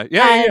 Yeah.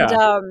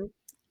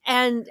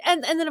 And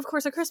then of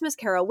course A Christmas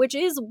Carol, which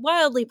is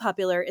wildly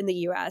popular in the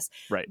US.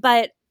 Right.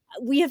 But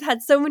we have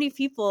had so many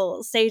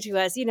people say to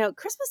us,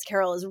 Christmas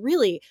Carol is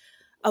really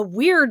a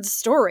weird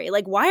story.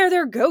 Like, why are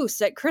there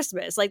ghosts at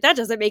Christmas? Like, that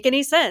doesn't make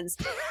any sense.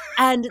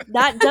 And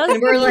that does. And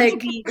we're like,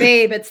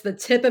 babe, it's the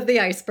tip of the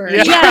iceberg.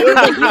 Yeah, it's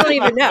like, you don't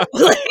even know.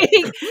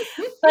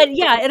 But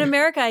yeah, in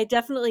America, I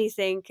definitely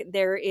think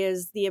there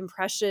is the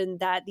impression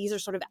that these are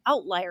sort of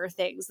outlier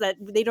things, that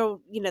they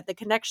don't, the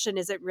connection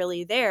isn't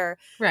really there.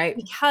 Right.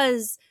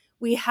 Because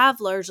we have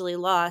largely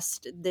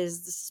lost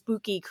this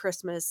spooky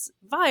Christmas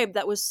vibe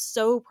that was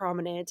so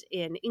prominent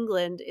in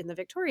England in the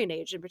Victorian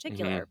age in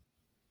particular. Mm-hmm.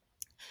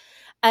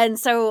 And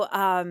so,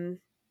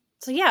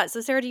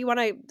 so Sarah, do you want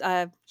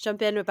to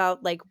jump in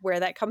about like where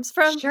that comes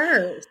from?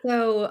 Sure.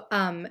 So,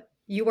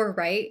 you were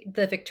right.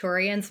 The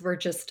Victorians were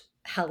just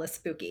hella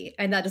spooky,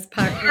 and that is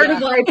part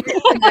of why.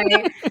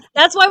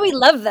 That's why we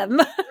love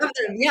them.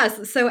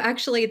 Yes. So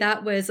actually,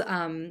 that was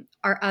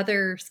our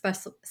other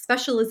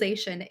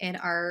specialization in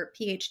our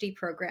PhD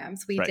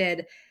programs. We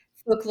did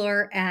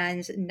folklore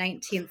and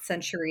 19th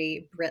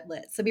century Brit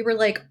Lit. So we were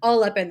like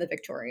all up in the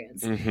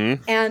Victorians.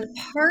 Mm-hmm. And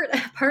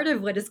part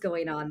of what is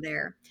going on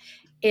there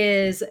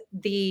is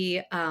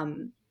the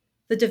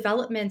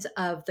development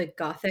of the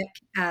Gothic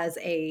as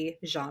a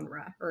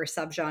genre or a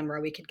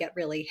subgenre. We could get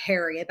really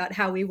hairy about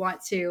how we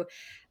want to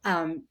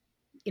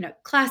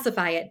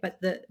classify it, but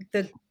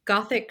the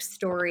Gothic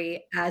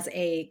story as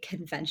a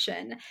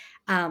convention,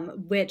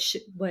 which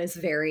was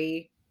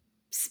very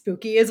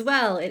spooky as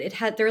well.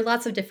 There are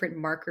lots of different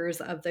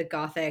markers of the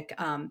Gothic,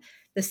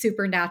 the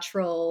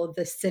supernatural,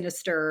 the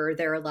sinister.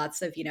 There are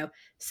lots of,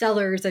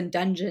 cellars and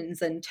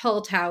dungeons and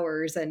tall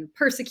towers and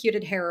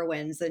persecuted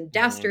heroines and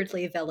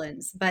dastardly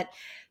villains. But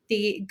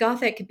the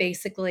Gothic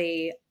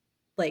basically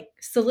like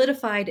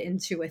solidified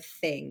into a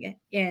thing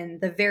in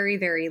the very,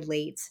 very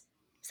late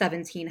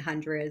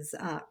 1700s,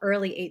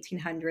 early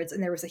 1800s,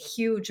 and there was a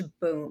huge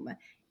boom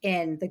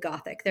in the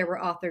Gothic. There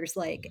were authors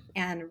like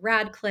Anne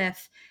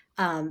Radcliffe,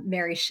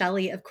 Mary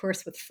Shelley, of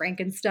course, with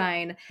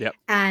Frankenstein. Yep.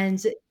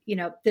 And,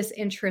 this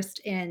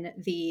interest in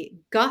the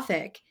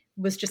Gothic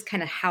was just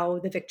kind of how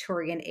the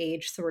Victorian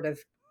age sort of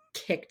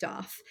kicked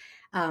off.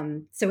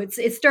 So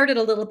it started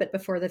a little bit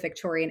before the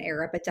Victorian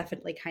era, but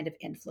definitely kind of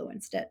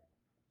influenced it.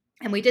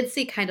 And we did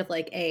see kind of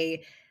like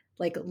a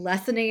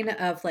lessening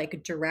of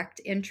like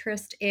direct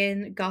interest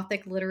in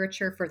Gothic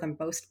literature for the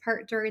most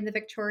part during the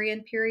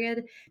Victorian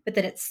period, but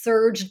then it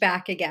surged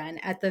back again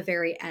at the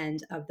very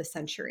end of the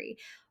century.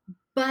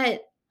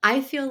 But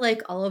I feel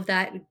like all of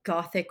that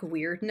Gothic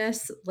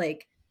weirdness,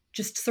 like,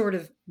 just sort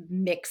of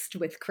mixed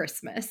with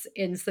Christmas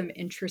in some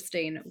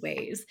interesting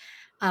ways.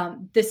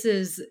 This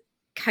is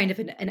kind of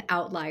an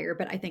outlier,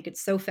 but I think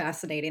it's so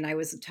fascinating. I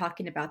was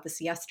talking about this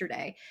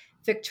yesterday.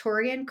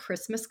 Victorian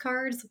Christmas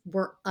cards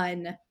were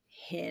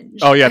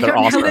unhinged. Oh yeah, they're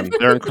awesome.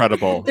 They're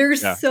incredible. They're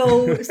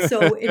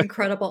so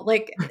incredible.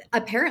 Like,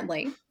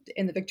 apparently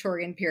in the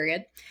Victorian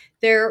period,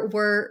 there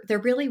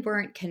really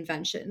weren't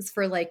conventions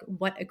for like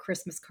what a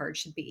Christmas card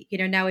should be.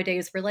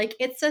 Nowadays we're like,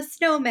 it's a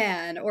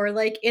snowman, or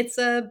like it's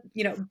a,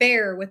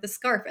 bear with a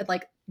scarf, and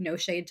like, no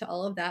shade to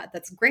all of that.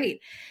 That's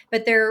great.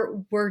 But there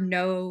were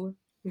no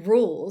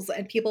rules,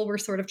 and people were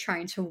sort of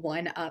trying to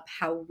one up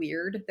how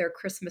weird their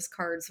Christmas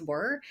cards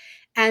were.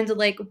 And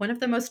like, one of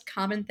the most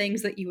common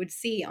things that you would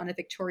see on a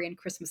Victorian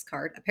Christmas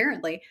card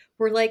apparently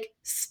were like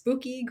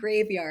spooky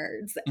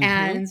graveyards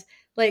and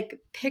like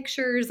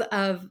pictures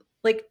of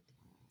like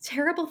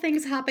terrible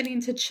things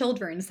happening to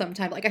children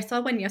sometimes. Like, I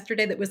saw one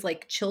yesterday that was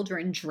like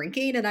children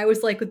drinking, and I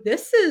was like,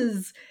 this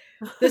is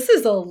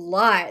a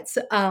lot.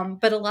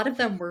 But a lot of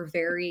them were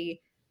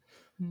very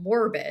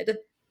morbid,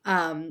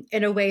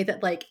 in a way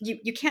that like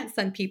you can't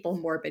send people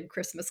morbid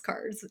Christmas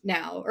cards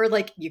now, or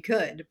like you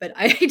could, but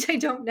I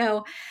don't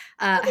know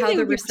how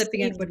the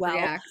recipient would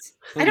react.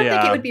 I don't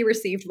think it would be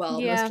received well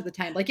most of the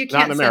time. Like, you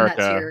can't send that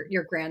to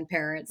your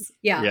grandparents.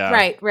 Yeah.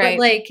 Right. But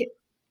like,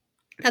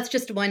 that's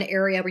just one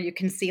area where you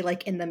can see,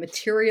 like, in the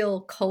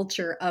material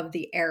culture of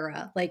the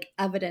era, like,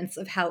 evidence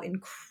of how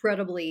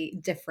incredibly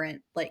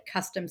different like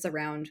customs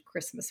around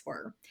Christmas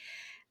were.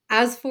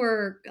 As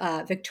for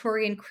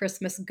Victorian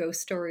Christmas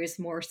ghost stories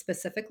more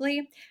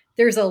specifically,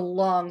 there's a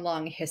long,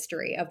 long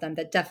history of them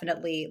that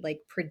definitely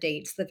like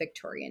predates the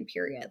Victorian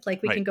period.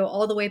 Like, we can go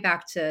all the way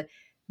back to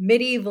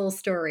medieval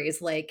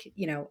stories, like,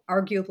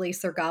 arguably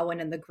Sir Gawain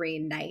and the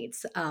Green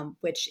Knights,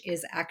 which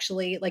is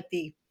actually like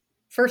the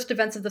first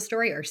events of the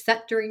story are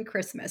set during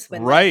Christmas,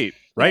 when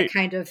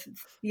kind of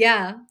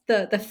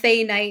the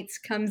Fey Knight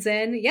comes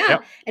in,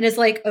 and is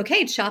like,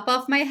 okay, chop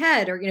off my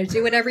head, or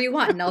do whatever you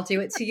want, and I'll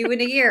do it to you in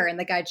a year. And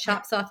the guy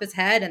chops off his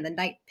head, and the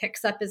knight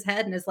picks up his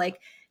head and is like,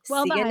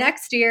 see you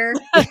next year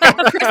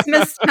at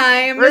Christmas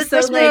time. Merry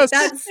so Christmas!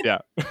 Like,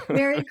 that's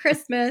Merry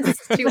Christmas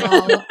to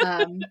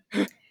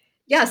all.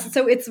 Yes,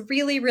 so it's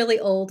really, really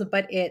old,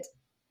 but it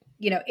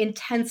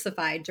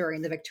intensified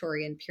during the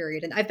Victorian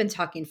period. And I've been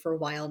talking for a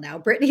while now.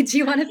 Brittany, do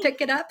you want to pick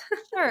it up?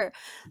 Sure.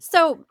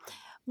 So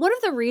one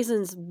of the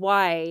reasons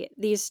why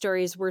these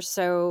stories were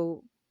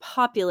so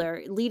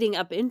popular leading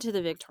up into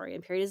the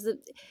Victorian period is that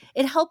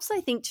it helps, I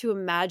think, to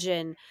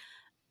imagine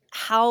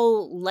how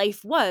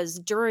life was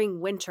during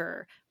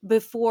winter,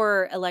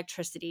 before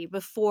electricity,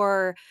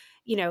 before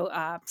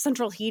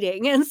central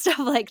heating and stuff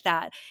like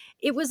that.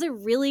 It was a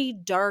really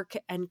dark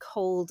and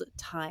cold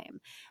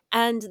time,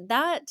 and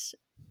that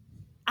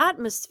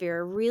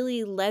atmosphere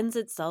really lends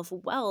itself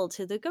well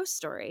to the ghost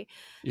story.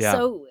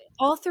 So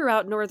all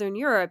throughout Northern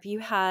Europe, you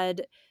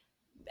had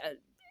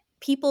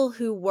people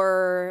who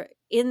were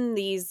in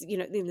these,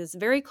 in this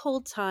very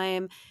cold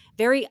time,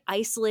 very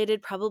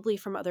isolated, probably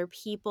from other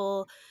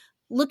people,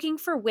 looking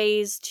for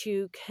ways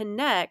to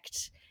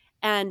connect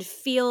and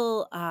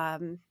feel,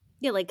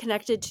 like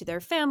connected to their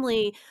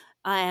family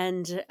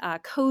and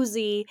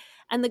cozy.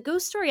 And the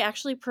ghost story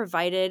actually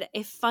provided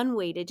a fun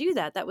way to do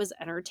that. That was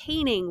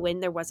entertaining when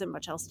there wasn't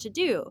much else to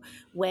do,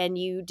 when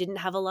you didn't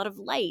have a lot of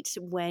light,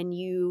 when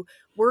you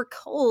were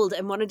cold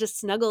and wanted to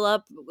snuggle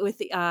up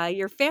with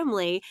your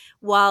family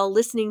while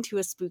listening to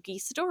a spooky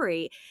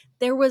story.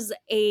 There was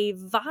a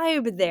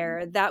vibe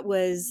there that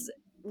was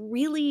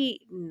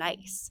really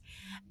nice.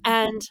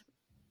 And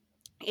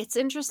it's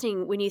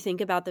interesting when you think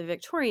about the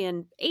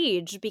Victorian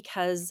age,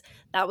 because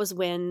that was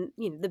when,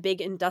 the big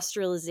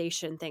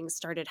industrialization things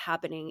started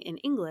happening in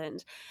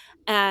England.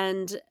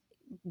 And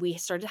we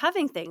started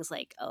having things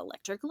like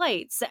electric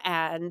lights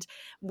and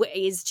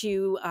ways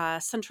to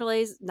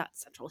centralize, not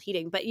central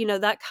heating, but,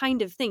 that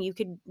kind of thing. You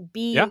could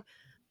be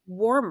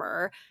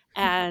warmer,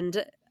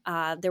 and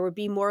there would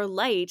be more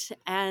light.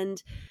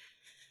 And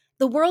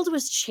the world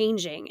was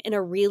changing in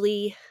a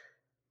really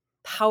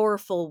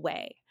powerful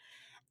way.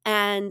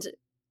 And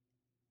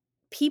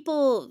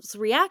people's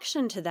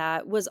reaction to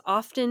that was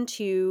often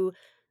to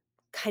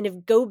kind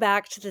of go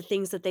back to the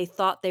things that they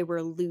thought they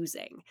were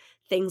losing.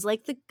 Things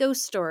like the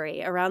ghost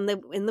story in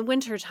the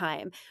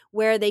wintertime,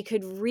 where they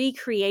could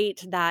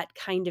recreate that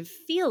kind of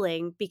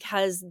feeling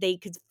because they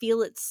could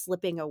feel it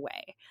slipping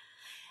away.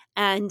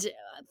 And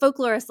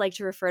folklorists like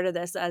to refer to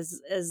this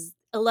as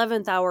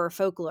 11th hour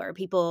folklore.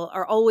 People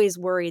are always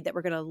worried that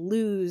we're going to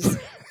lose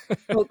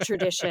folk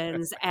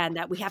traditions and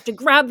that we have to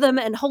grab them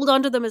and hold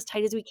on to them as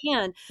tight as we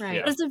can.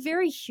 Right. But it's a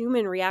very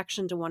human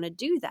reaction to want to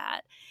do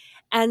that.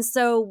 And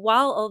so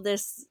while all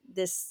this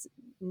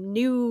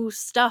new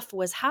stuff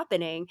was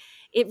happening,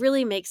 it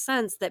really makes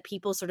sense that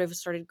people sort of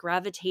started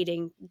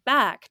gravitating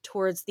back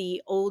towards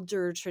the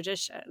older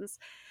traditions.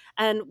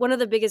 And one of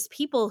the biggest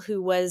people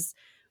who was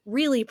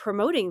really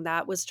promoting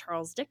that was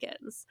Charles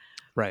Dickens.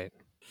 Right.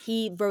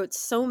 He wrote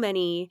so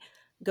many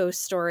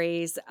ghost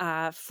stories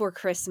for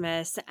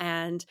Christmas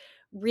and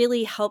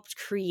really helped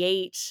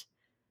create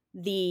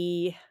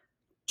the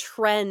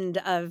trend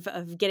of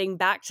getting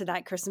back to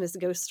that Christmas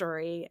ghost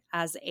story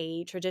as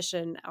a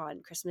tradition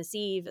on Christmas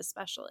Eve,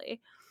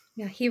 especially.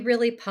 Yeah, he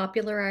really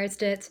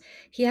popularized it.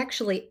 He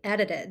actually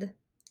edited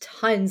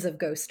tons of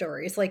ghost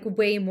stories, like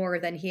way more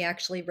than he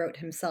actually wrote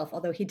himself,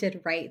 although he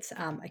did write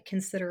a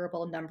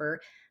considerable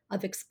number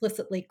of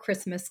explicitly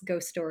Christmas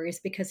ghost stories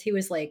because he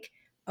was like,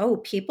 oh,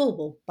 people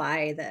will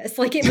buy this.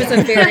 Like it was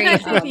a very,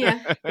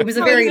 Yeah. it was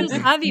a Well, very he's a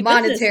savvy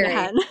monetary.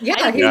 businessman.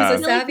 Yeah, he I was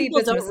a feel like savvy people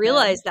don't businessman.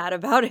 realize that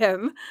about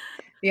him.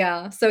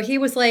 Yeah. So he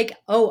was like,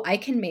 oh, I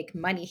can make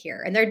money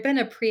here. And there'd been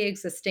a pre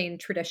existing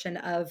tradition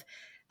of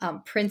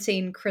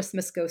printing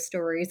Christmas ghost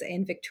stories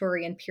in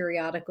Victorian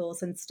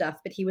periodicals and stuff.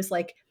 But he was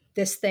like,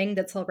 this thing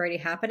that's already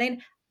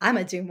happening, I'm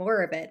going to do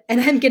more of it.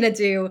 And I'm going to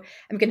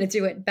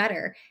do it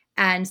better.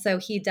 And so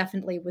he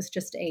definitely was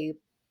just a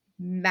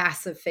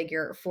massive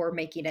figure for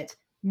making it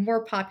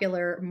more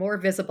popular, more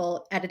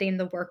visible, editing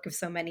the work of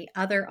so many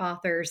other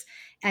authors.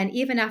 And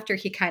even after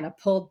he kind of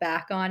pulled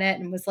back on it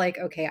and was like,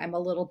 okay, I'm a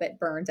little bit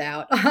burned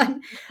out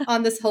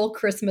on this whole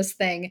Christmas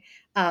thing,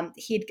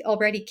 he'd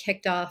already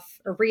kicked off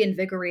or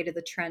reinvigorated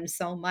the trend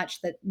so much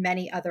that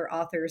many other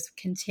authors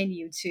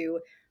continue to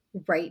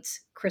write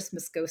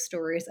Christmas ghost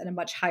stories at a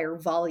much higher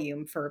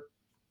volume for,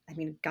 I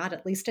mean, God,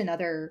 at least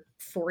another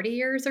 40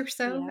 years or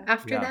so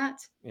after that.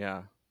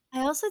 Yeah.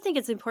 I also think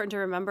it's important to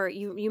remember,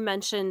 you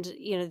mentioned,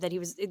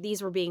 that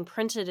these were being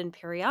printed in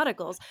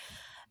periodicals.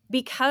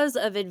 Because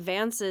of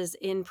advances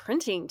in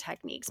printing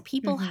techniques,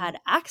 people had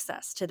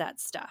access to that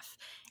stuff.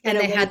 And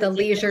they had the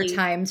leisure really,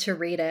 time to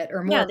read it,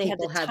 or more they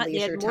people had they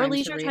had leisure more time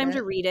leisure to time read to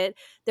it. read it.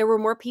 There were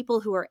more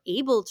people who were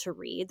able to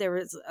read. There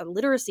was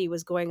literacy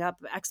was going up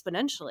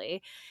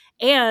exponentially,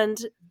 and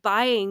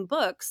buying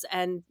books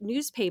and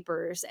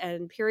newspapers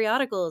and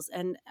periodicals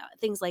and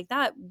things like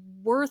that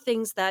were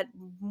things that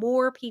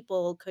more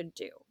people could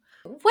do.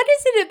 What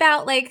is it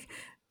about like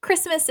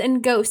Christmas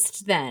and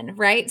ghost then,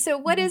 right? So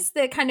what Mhm. is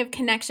the kind of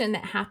connection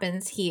that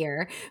happens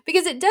here?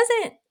 Because it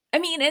doesn't, I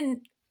mean,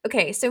 and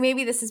okay, so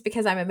maybe this is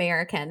because I'm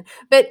American,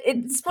 but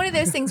it's one of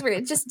those things where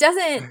it just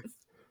doesn't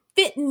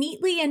fit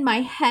neatly in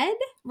my head,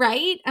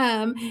 right?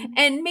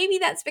 And maybe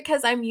that's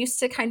because I'm used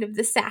to kind of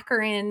the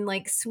saccharine,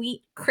 like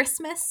sweet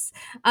Christmas.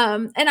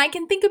 And I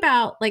can think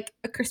about like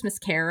A Christmas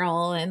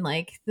Carol and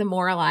like the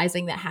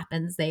moralizing that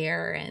happens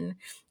there, and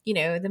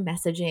the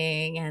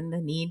messaging and the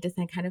need to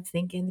kind of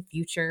think in the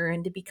future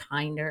and to be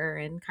kinder,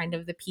 and kind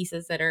of the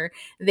pieces that are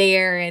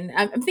there. And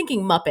I'm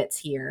thinking Muppets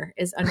here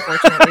is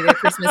unfortunately the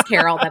Christmas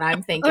Carol that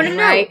I'm thinking, Oh,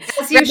 no, right?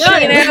 as you should.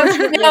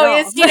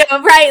 It's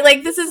right.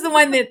 Like this is the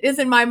one that is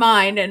in my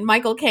mind, and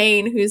Michael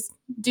Caine, who's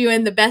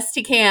doing the best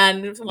he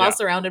can while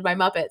surrounded by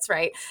Muppets,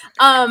 right?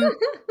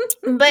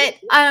 But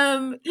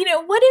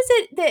what is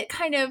it that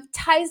kind of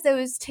ties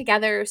those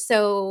together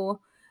so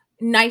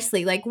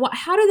nicely? Like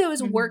how do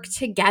those work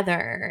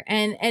together,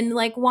 and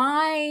like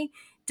why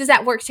does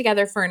that work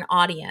together for an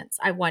audience,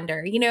 I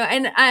wonder?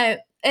 And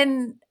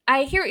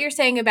I hear what you're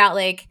saying about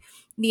like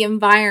the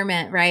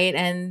environment, right,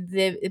 and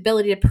the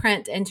ability to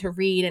print and to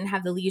read and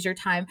have the leisure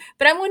time,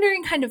 but I'm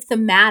wondering kind of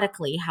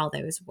thematically how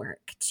those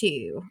work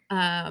too,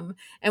 and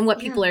what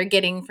people are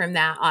getting from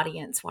that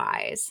audience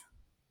wise.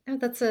 Oh,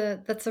 that's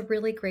a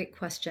really great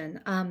question.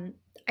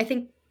 I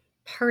think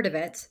part of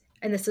it,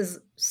 and this is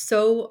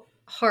so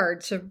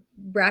hard to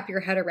wrap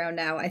your head around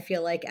now, I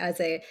feel like as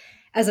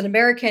an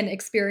American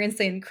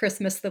experiencing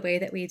Christmas the way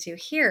that we do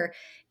here,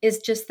 is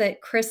just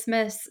that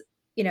Christmas,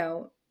 you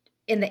know,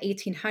 in the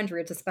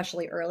 1800s,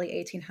 especially early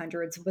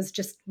 1800s, was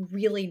just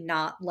really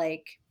not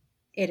like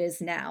it is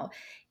now.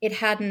 It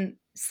hadn't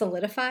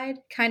solidified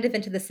kind of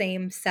into the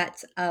same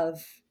set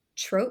of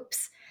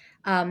tropes.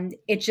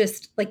 It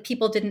just like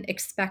people didn't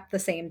expect the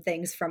same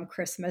things from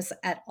Christmas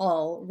at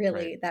all,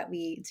 really, that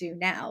we do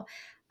now.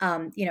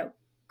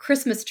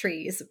 Christmas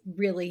trees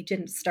really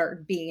didn't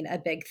start being a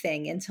big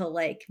thing until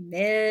like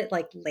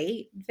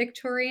late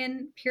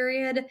Victorian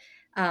period.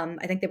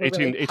 I think they were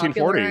really 1840s.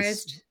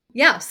 popularized.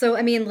 Yeah. So,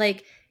 I mean,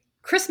 like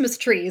Christmas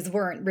trees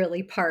weren't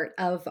really part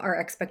of our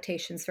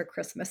expectations for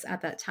Christmas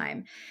at that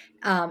time.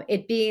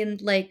 It being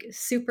like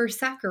super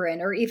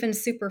saccharine or even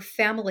super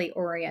family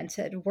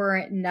oriented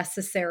weren't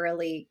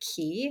necessarily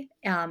key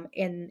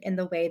in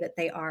the way that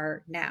they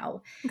are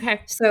now.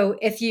 Okay. So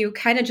if you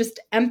kind of just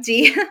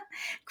empty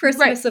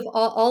Christmas Right. of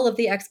all of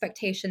the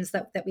expectations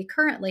that we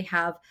currently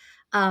have,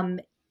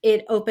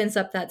 it opens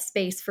up that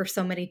space for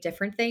so many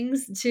different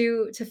things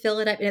to fill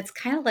it up. And it's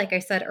kind of like I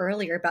said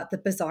earlier about the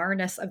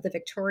bizarreness of the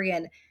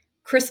Victorian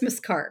Christmas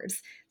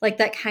cards. Like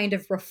that kind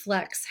of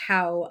reflects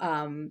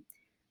how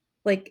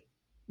like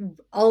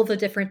all the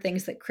different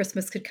things that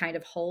Christmas could kind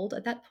of hold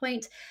at that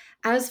point.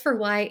 As for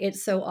why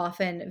it's so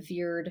often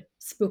veered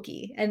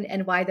spooky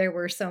and why there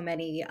were so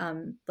many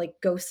like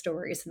ghost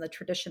stories and the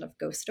tradition of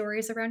ghost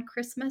stories around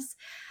Christmas,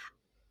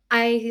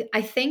 I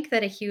think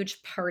that a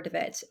huge part of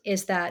it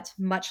is that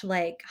much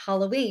like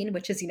Halloween,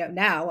 which is,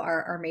 now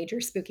our major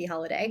spooky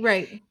holiday,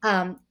 Right.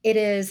 it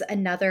is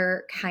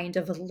another kind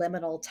of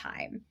liminal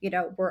time.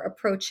 We're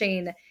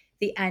approaching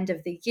the end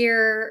of the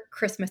year.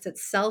 Christmas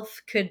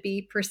itself could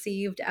be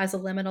perceived as a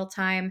liminal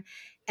time.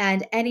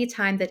 And any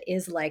time that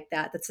is like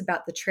that, that's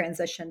about the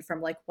transition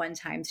from like one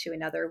time to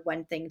another,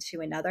 one thing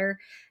to another,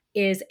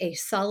 is a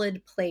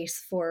solid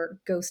place for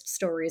ghost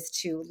stories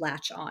to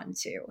latch on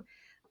to.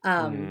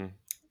 Um, Mm.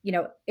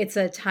 It's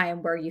a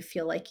time where you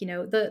feel like,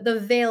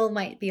 the veil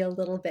might be a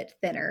little bit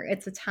thinner.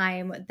 It's a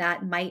time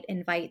that might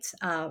invite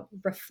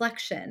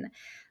reflection,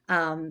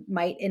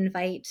 might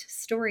invite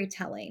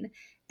storytelling.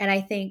 And I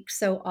think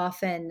so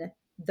often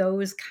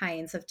those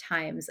kinds of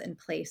times and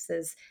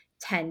places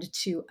tend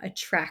to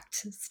attract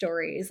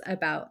stories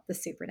about the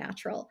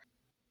supernatural.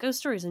 Ghost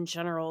stories in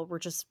general were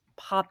just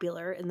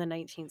popular in the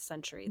 19th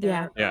century.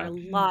 Yeah. There are Yeah. a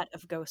lot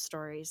of ghost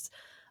stories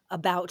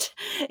about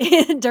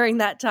during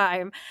that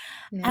time.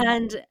 Yeah.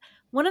 And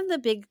one of the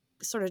big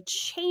sort of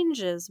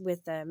changes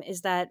with them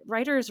is that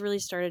writers really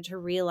started to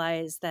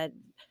realize that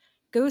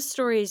ghost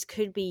stories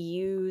could be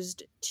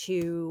used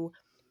to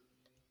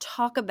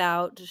talk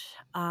about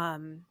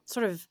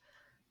sort of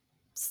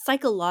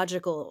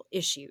psychological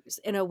issues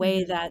in a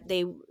way that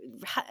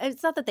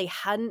it's not that they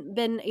hadn't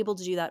been able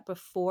to do that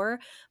before,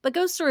 but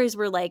ghost stories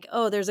were like,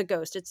 oh, there's a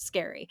ghost, it's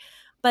scary.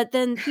 But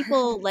then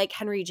people like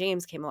Henry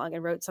James came along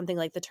and wrote something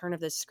like The Turn of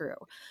the Screw,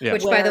 Yeah.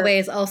 Which, by the where way,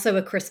 is also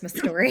a Christmas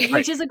story.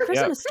 which is a Yeah.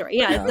 Christmas story.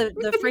 Yeah, Yeah.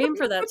 the frame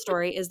for that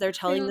story is they're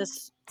telling Yeah.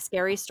 this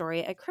scary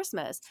story at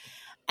Christmas.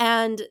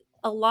 And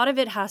a lot of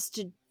it has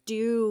to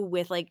do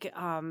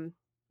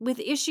with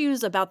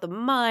issues about the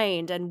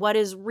mind and what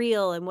is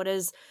real and what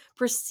is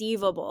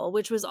perceivable,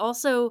 which was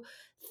also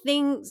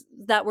things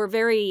that were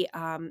very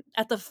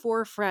at the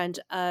forefront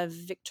of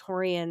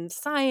Victorian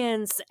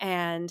science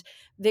and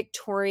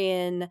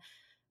Victorian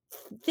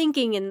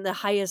thinking in the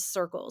highest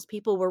circles.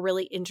 People were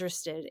really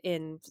interested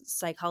in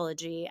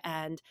psychology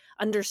and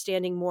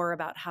understanding more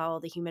about how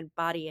the human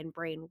body and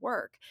brain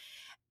work.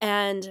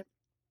 And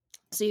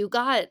so you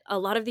got a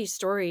lot of these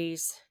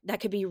stories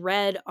that could be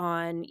read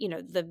on,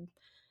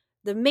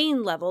 the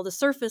main level, the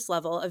surface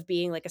level of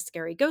being like a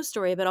scary ghost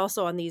story, but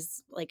also on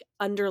these like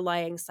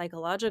underlying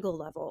psychological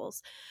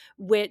levels,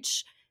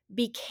 which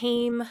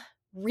became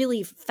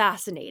really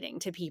fascinating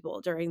to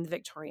people during the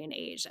Victorian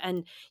age.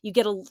 And you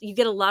get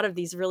a lot of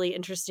these really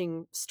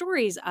interesting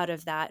stories out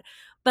of that.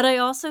 But I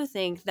also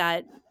think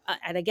that,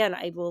 and again,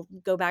 I will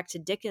go back to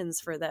Dickens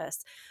for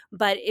this,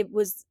 but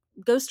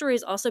ghost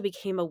stories also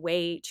became a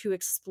way to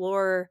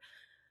explore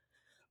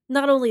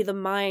not only the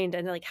mind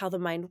and like how the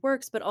mind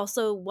works, but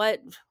also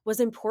what was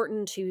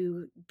important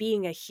to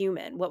being a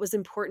human, what was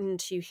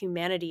important to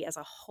humanity as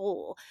a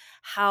whole,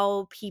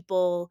 how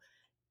people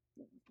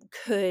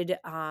could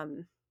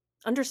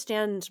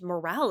understand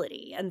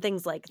morality and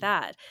things like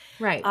that.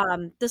 Right.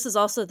 This is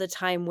also the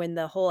time when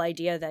the whole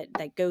idea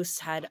that ghosts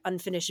had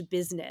unfinished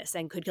business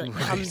and could like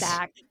come Right.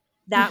 back,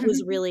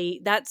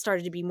 that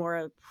started to be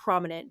more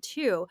prominent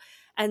too.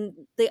 And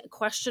the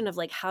question of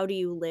like, how do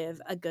you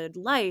live a good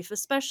life,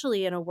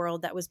 especially in a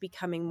world that was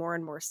becoming more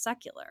and more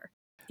secular?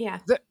 Yeah.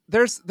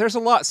 There's a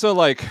lot. So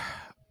like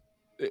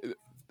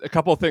a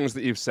couple of things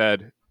that you've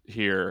said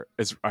here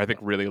is, I think,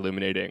 really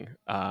illuminating.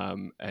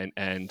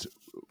 And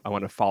I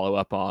want to follow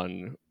up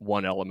on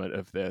one element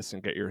of this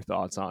and get your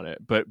thoughts on it.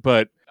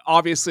 But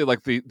obviously,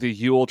 like the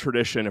Yule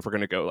tradition, if we're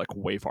going to go like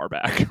way far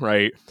back,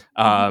 right?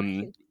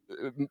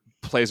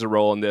 Plays a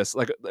role in this.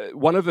 Like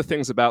one of the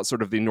things about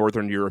sort of the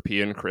Northern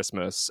European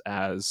Christmas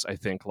as, I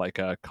think, like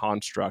a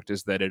construct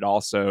is that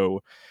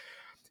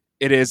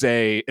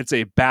it's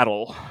a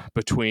battle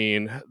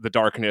between the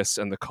darkness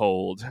and the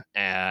cold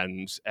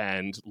and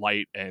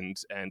light and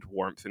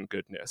warmth and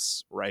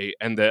goodness, right?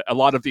 And a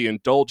lot of the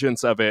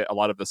indulgence of it, a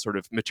lot of the sort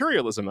of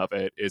materialism of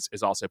it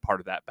is also part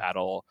of that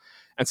battle.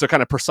 And so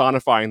kind of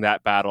personifying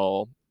that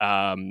battle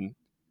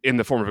in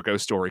the form of a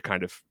ghost story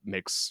kind of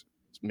makes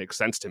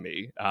sense to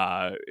me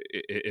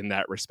in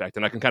that respect.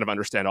 And I can kind of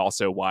understand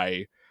also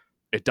why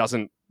it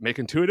doesn't make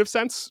intuitive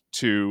sense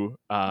to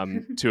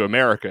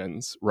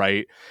Americans,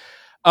 right?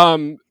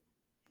 And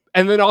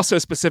then also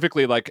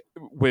specifically like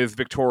with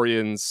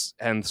Victorians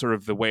and sort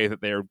of the way that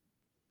they're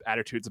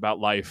attitudes about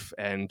life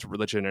and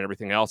religion and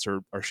everything else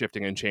are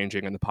shifting and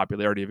changing, and the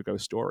popularity of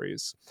ghost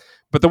stories.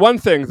 But the one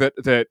thing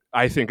that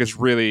I think is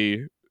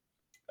really,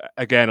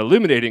 again,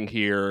 illuminating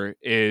here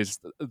is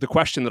the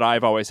question that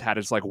I've always had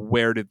is like,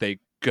 where did they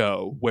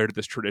go? Where did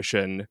this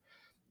tradition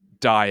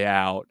die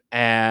out?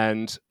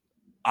 And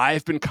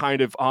I've been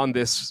kind of on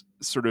this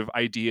sort of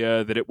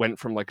idea that it went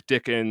from like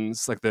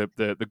Dickens, like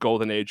the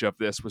golden age of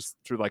this was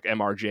through like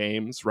M.R.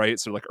 James, right?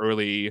 So like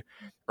early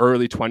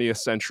 20th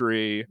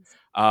century.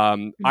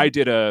 I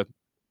did a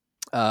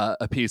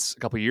piece a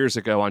couple years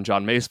ago on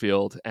John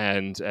Masefield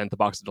and the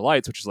Box of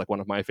Delights, which is like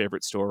one of my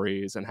favorite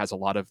stories and has a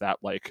lot of that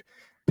like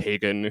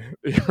pagan,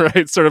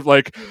 right, sort of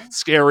like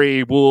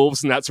scary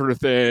wolves and that sort of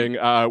thing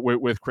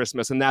with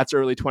Christmas, and that's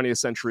early 20th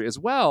century as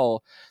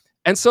well.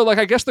 And so, like,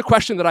 I guess the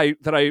question that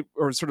I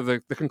or sort of the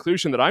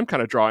conclusion that I'm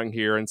kind of drawing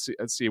here, and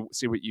see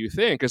what you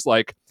think, is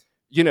like,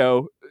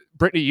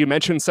 Brittany, you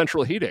mentioned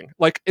central heating.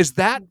 Like, is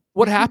that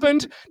what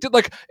happened?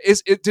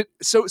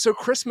 So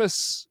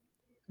Christmas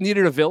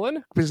needed a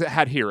villain because it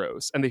had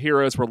heroes, and the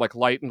heroes were like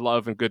light and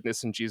love and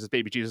goodness and Jesus,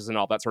 baby Jesus, and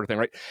all that sort of thing,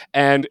 right?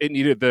 And it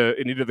needed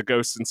the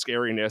ghosts and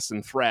scariness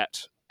and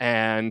threat.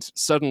 And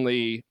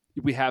suddenly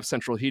we have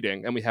central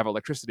heating, and we have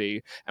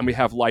electricity, and we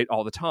have light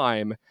all the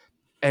time.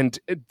 And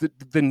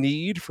the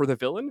need for the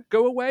villain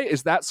go away?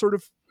 Is that sort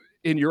of,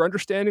 in your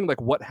understanding,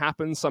 like what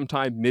happened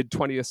sometime mid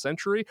 20th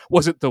century?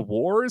 Was it the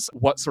wars?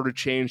 What sort of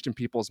changed in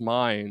people's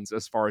minds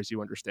as far as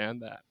you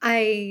understand that?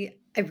 I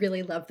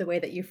really love the way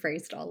that you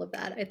phrased all of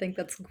that. I think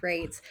that's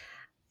great.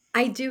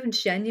 I do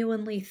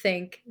genuinely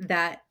think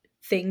that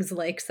things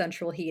like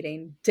central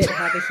heating did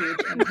have a huge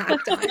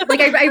impact on it.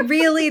 Like I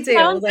really do.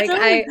 Sounds Like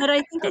silly, but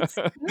I think it's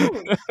true.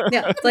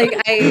 yeah, like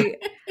I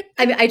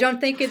mean, I don't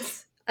think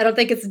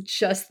it's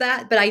just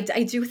that, but I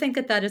do think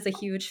that is a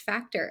huge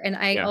factor. And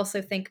I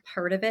also think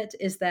part of it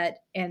is that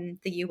in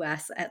the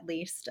US, at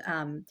least,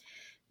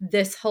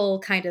 this whole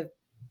kind of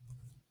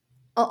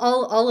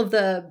all of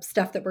the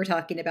stuff that we're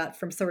talking about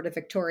from sort of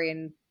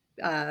Victorian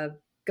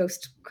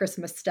ghost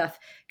Christmas stuff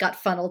got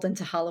funneled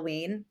into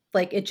Halloween.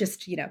 Like it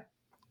just,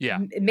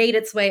 it made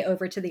its way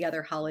over to the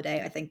other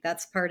holiday. I think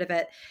that's part of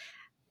it.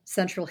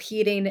 Central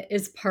heating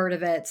is part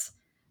of it.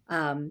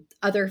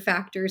 Other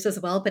factors as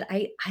well, but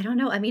I don't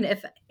know. I mean,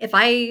 if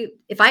I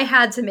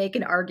had to make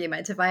an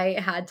argument, if I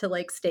had to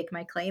like stake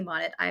my claim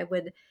on it, I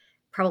would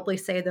probably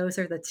say those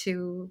are the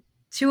two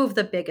of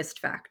the biggest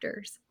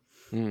factors.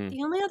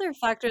 The only other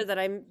factor that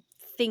I'm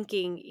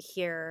thinking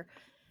here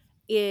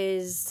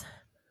is,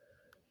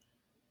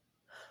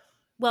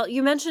 well,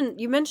 you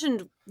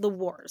mentioned the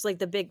wars, like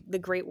the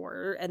Great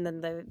War and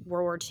then the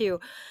World War II.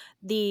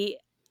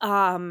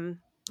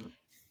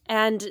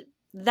 And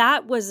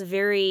that was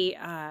very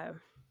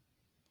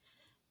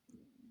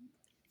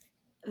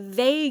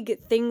vague.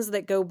 Things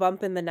that go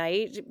bump in the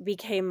night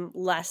became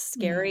less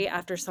scary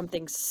after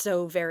something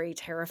so very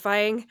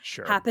terrifying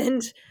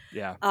happened.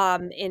 Yeah.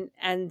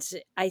 And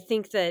I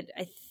think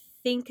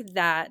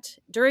that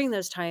during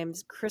those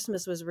times,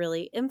 Christmas was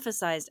really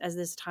emphasized as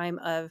this time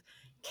of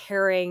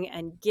caring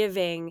and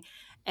giving,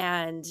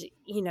 and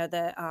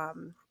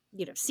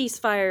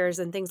ceasefires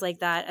and things like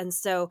that. And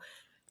so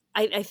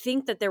I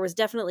think that there was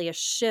definitely a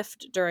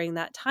shift during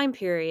that time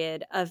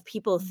period of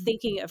people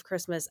thinking of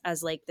Christmas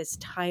as like this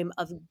time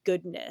of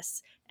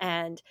goodness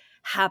and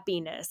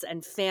happiness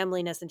and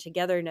familyness and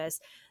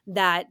togetherness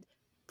that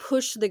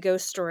pushed the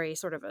ghost story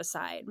sort of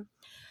aside.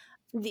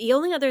 The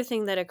only other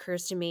thing that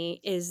occurs to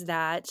me is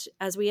that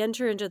as we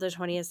enter into the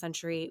 20th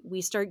century, we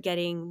start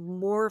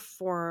getting more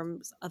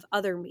forms of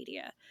other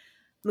media,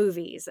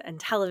 movies and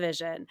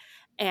television,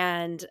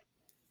 and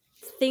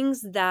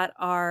things that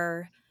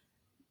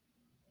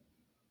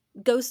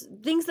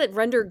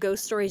render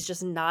ghost stories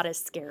just not as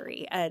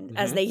scary and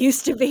as they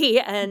used to be.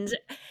 And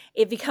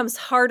it becomes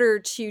harder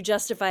to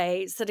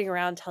justify sitting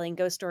around telling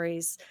ghost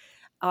stories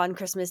on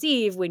Christmas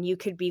Eve when you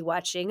could be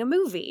watching a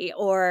movie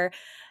or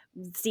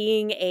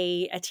seeing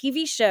a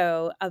TV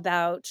show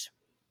about,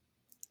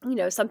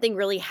 something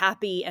really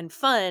happy and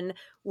fun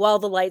while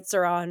the lights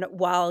are on,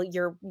 while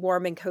you're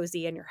warm and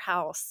cozy in your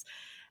house.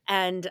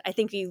 And I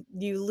think you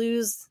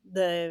lose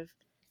the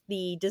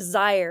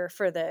desire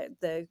for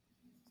the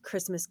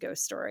Christmas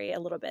ghost story a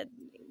little bit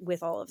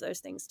with all of those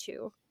things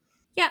too.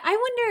 Yeah, I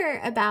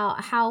wonder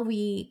about how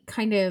we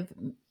kind of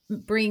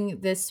bring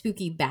the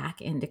spooky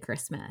back into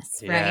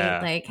Christmas,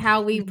 right? Like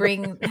how we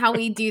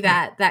do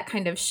that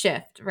kind of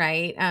shift,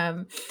 right?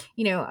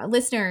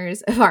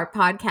 Listeners of our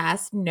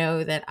podcast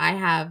know that I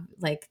have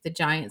like the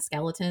giant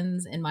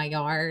skeletons in my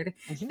yard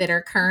that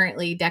are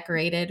currently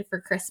decorated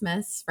for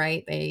Christmas,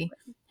 right? They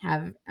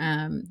have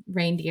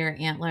reindeer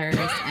antlers,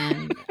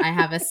 and I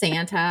have a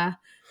Santa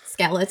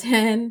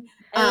skeleton.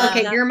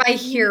 Okay, you're my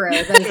hero.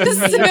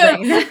 That's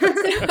amazing.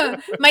 So,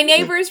 my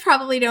neighbors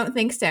probably don't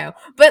think so,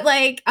 but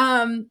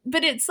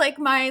but it's like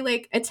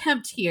my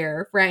attempt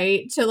here,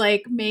 right,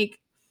 to make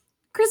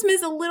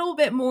Christmas a little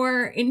bit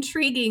more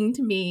intriguing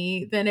to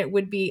me than it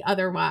would be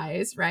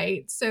otherwise,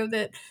 right? So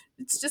that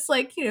it's just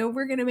like,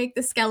 we're going to make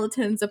the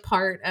skeletons a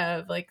part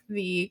of like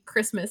the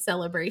Christmas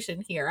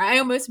celebration here. I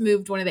almost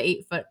moved one of the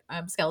 8-foot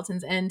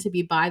skeletons in to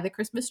be by the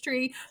Christmas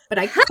tree, but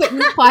I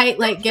couldn't quite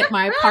like get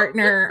my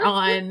partner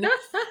on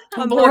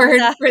board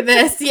for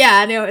this.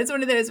 Yeah, no, it's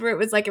one of those where it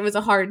was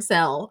a hard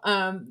sell.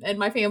 And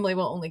my family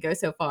will only go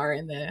so far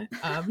in the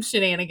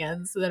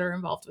shenanigans that are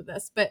involved with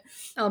this. But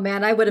oh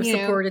man, I would have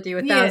supported you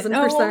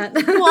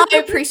 1,000%. Well, I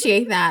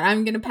appreciate that.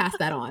 I'm gonna pass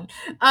that on.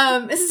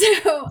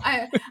 So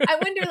I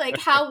wonder like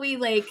how we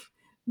like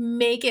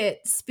make it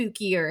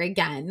spookier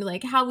again,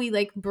 like how we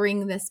like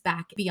bring this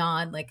back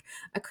beyond like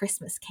a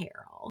Christmas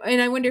Carol.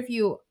 And I wonder if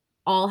you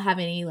all have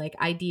any like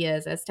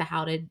ideas as to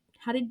how to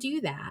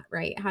do that,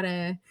 right? How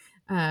to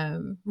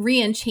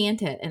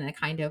re-enchant it in a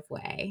kind of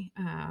way.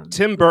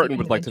 Tim Burton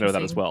would like to know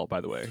that as well,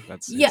 by the way.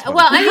 That's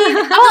well, I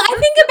mean,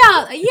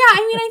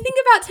 I think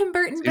about Tim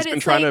Burton, but he's been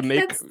trying to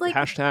make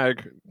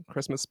hashtag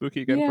Christmas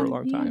spooky again for a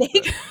long time.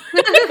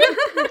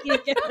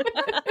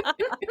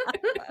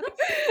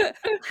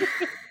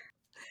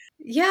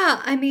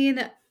 Yeah, I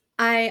mean,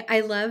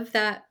 I love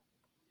that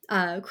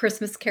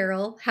Christmas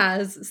Carol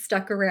has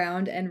stuck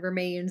around and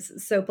remains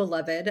so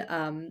beloved.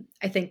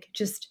 I think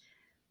just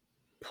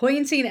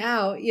pointing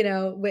out,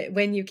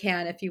 when you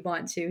can, if you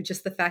want to,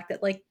 just the fact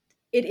that like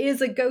it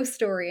is a ghost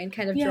story and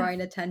kind of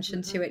drawing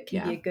attention to it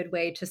can be a good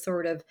way to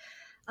sort of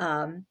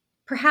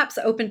perhaps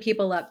open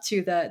people up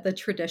to the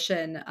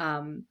tradition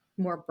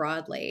more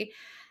broadly.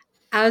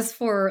 As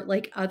for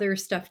like other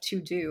stuff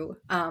to do,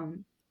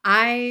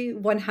 I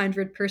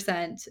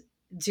 100%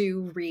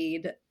 do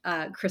read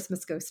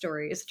Christmas ghost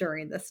stories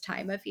during this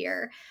time of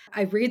year.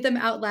 I read them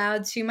out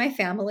loud to my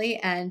family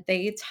and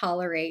they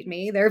tolerate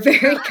me. They're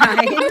very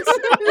kind.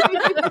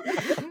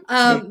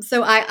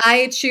 So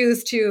I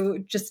choose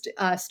to just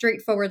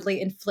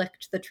straightforwardly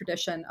inflict the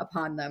tradition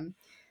upon them.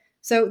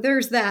 So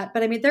there's that.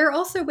 But I mean, there are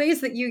also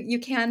ways that you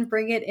can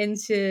bring it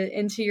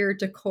into your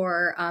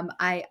decor.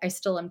 I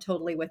still am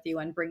totally with you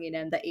on bringing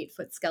in the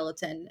 8-foot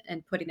skeleton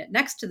and putting it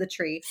next to the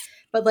tree.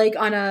 But like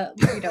on a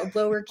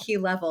lower key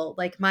level,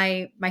 like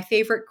my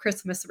favorite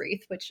Christmas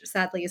wreath, which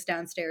sadly is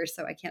downstairs,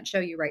 so I can't show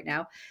you right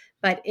now.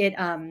 But it,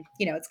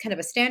 it's kind of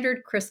a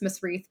standard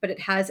Christmas wreath, but it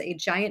has a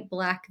giant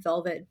black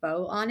velvet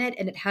bow on it.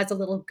 And it has a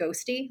little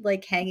ghosty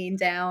like hanging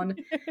down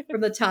from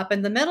the top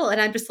in the middle.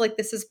 And I'm just like,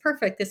 this is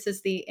perfect. This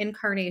is the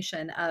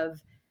incarnation of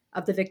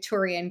the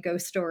Victorian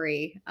ghost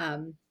story,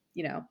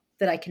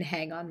 that I can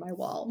hang on my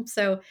wall.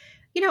 So,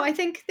 I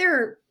think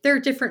there are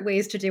different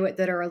ways to do it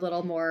that are a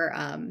little more,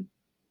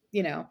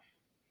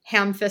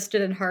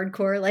 ham-fisted and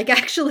hardcore, like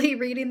actually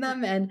reading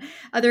them, and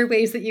other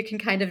ways that you can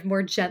kind of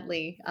more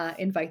gently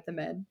invite them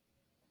in.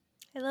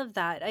 I love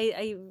that.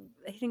 I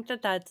think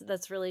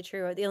that's really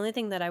true. The only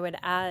thing that I would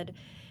add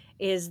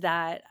is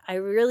that I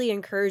really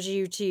encourage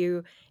you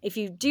to, if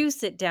you do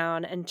sit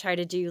down and try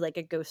to do like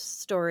a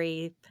ghost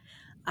story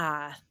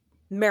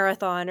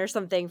marathon or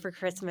something for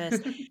Christmas,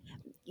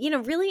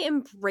 really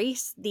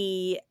embrace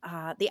the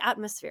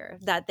atmosphere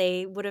that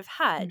they would have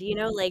had,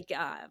 like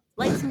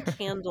light some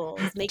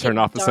candles, turn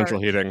off the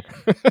central heating.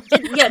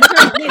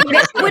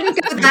 Wouldn't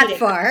go that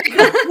far.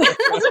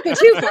 Doesn't go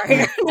too far.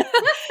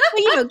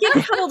 But, get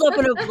cuddled up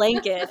in a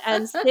blanket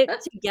and sit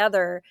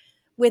together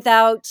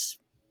without,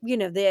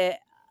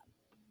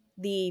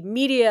 the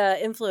media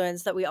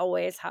influence that we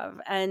always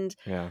have. And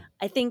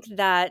I think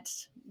that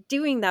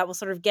doing that will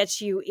sort of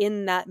get you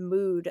in that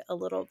mood a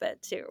little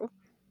bit too.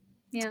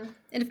 Yeah.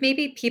 And if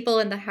maybe people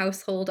in the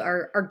household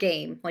are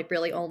game, like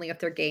really only if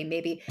they're game,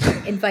 maybe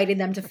inviting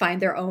them to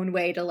find their own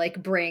way to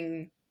like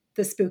bring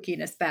the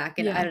spookiness back.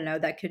 And I don't know,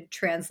 that could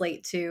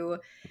translate to,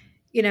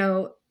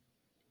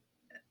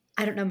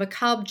 I don't know,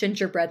 macabre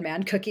gingerbread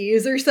man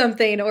cookies or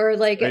something, or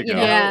like,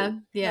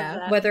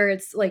 whether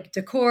it's like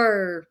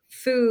decor,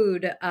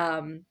 food,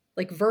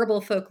 like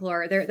verbal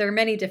folklore, there are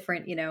many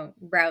different,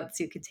 routes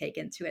you could take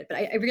into it. But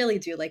I really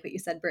do like what you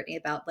said, Brittany,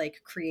 about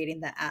like creating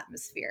the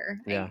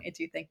atmosphere. Yeah. I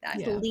do think that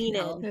lean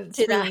in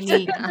to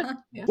that.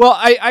 Well,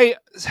 I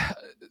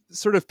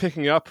sort of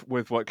picking up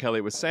with what Kelly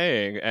was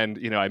saying, and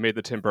I made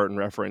the Tim Burton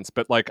reference,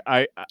 but like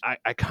I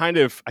kind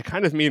of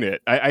mean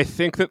it. I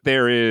think that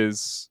there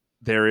is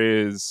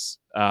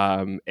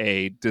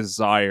a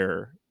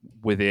desire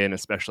within,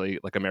 especially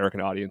like American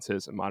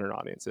audiences and modern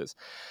audiences,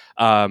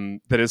 that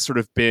has sort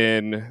of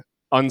been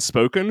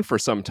unspoken for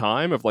some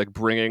time, of like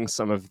bringing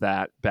some of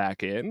that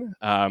back in.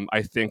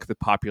 I think the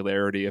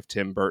popularity of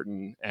Tim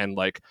Burton and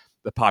like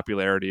the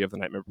popularity of The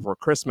Nightmare Before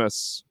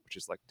Christmas, which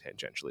is like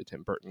tangentially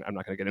Tim Burton, I'm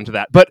not going to get into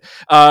that, but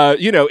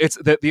it's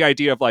the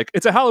idea of like,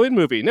 it's a Halloween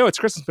movie, no, it's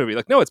a Christmas movie,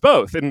 like no, it's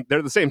both, and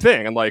they're the same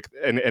thing, and like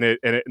and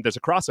there's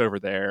a crossover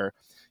there.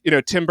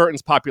 Tim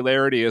Burton's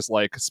popularity is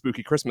like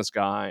spooky Christmas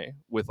guy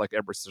with like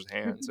Edward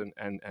Scissorhands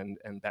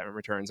and Batman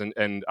Returns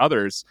and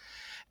others.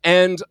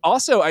 And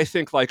also, I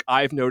think like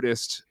I've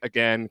noticed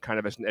again, kind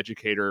of as an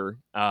educator,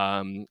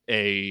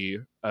 a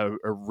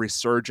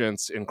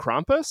resurgence in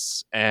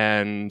Krampus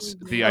and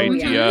the Oh,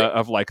 yeah. idea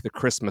of like the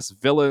Christmas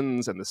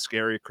villains and the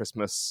scary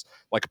Christmas.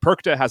 Like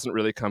Perkta hasn't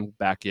really come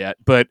back yet,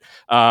 but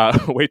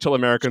wait till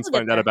Americans She'll get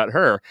find out there. about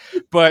her.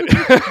 But Give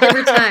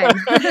her time.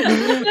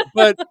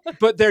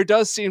 but there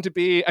does seem to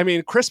be, I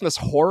mean, Christmas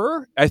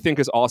horror, I think,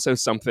 is also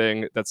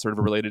something that's sort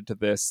of related to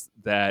this,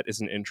 that is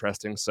an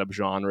interesting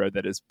subgenre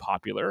that is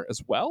popular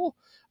as well.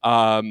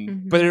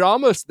 But it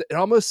almost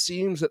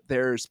seems that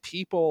there's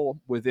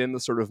people within the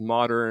sort of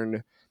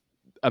modern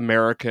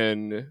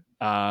American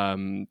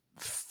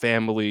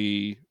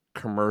family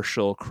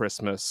commercial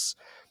Christmas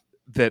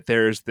that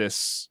there's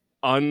this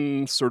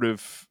unsort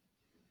of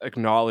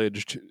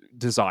acknowledged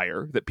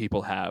desire that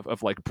people have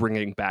of like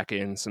bringing back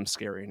in some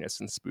scariness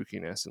and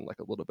spookiness and like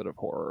a little bit of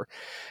horror.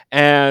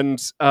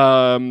 And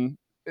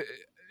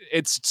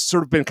it's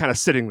sort of been kind of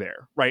sitting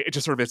there, right? It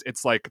just sort of is,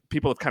 it's like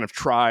people have kind of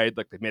tried,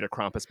 like they've made a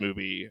Krampus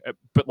movie,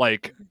 but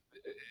like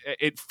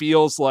it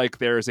feels like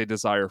there's a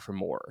desire for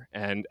more,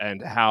 and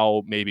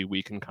how maybe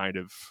we can kind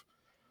of,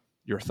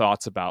 your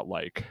thoughts about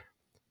like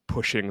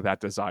pushing that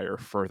desire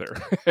further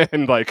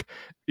and like,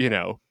 you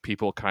know,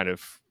 people kind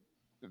of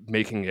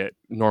making it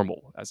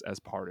normal as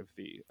part of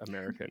the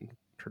American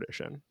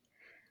tradition.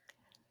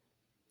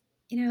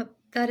 You know,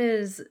 that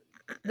is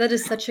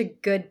such a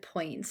good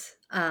point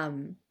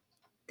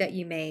that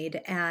you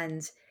made.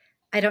 And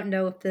I don't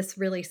know if this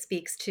really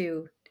speaks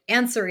to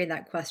answering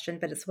that question,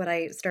 but it's what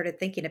I started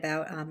thinking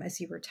about as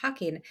you were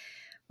talking,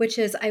 which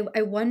is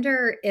I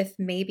wonder if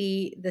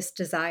maybe this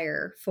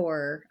desire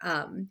for,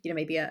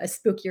 maybe a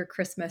spookier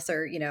Christmas,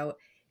 or,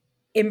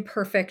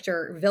 imperfect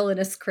or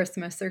villainous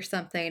Christmas or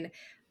something,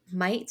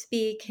 might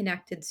be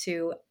connected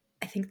to,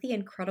 I think, the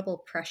incredible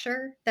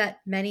pressure that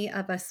many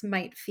of us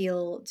might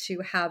feel to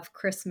have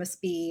Christmas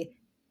be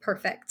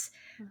perfect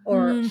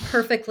or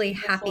perfectly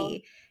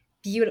happy,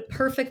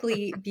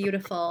 perfectly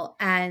beautiful,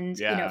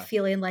 and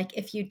feeling like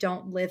if you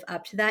don't live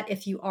up to that,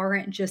 if you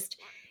aren't just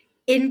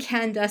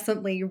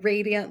incandescently,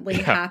 radiantly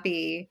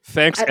happy,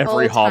 thanks at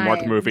every all Hallmark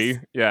times. movie.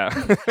 Yeah.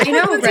 I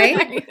know,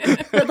 right?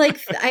 But like,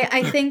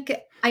 I think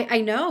I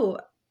know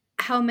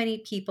how many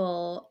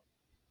people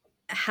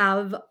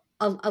have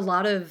a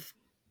lot of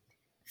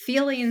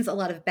feelings, a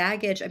lot of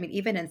baggage. I mean,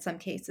 even in some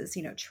cases,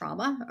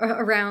 trauma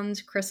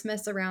around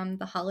Christmas, around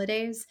the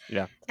holidays.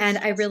 Yeah. And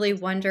I really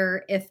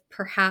wonder if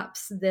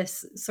perhaps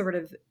this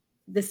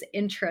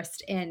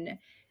interest in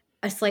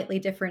a slightly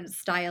different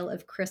style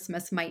of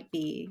Christmas might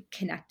be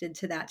connected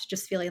to that.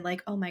 Just feeling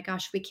like, oh my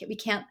gosh, we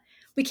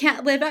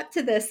can't live up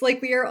to this.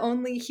 Like, we are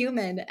only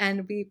human,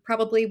 and we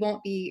probably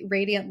won't be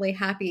radiantly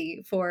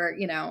happy for,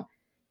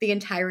 the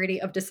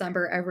entirety of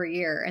December every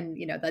year. And,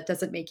 that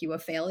doesn't make you a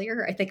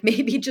failure. I think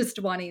maybe just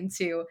wanting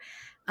to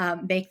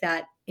make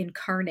that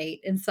incarnate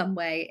in some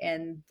way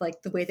in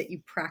like the way that you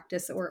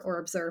practice or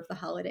observe the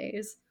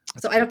holidays.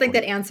 So I don't think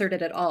that answered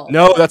it at all.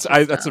 No, that's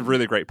a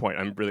really great point.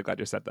 I'm really glad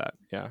you said that.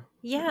 Yeah.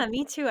 Yeah,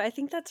 me too. I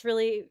think that's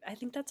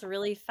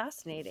really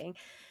fascinating.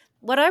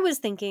 What I was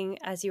thinking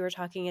as you were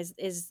talking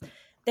is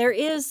there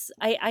is,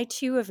 I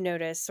too have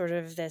noticed sort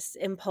of this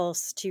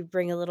impulse to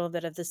bring a little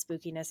bit of the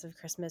spookiness of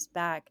Christmas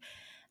back.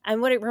 And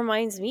what it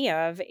reminds me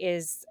of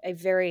is a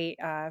very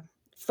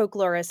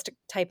folklorist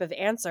type of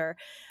answer.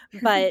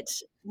 But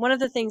one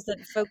of the things that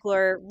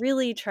folklore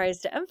really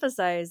tries to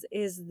emphasize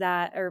is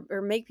that,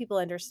 or make people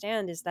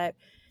understand, is that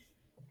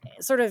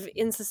sort of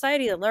in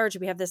society at large,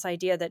 we have this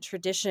idea that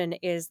tradition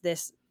is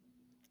this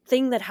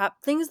thing that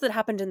things that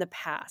happened in the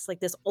past, like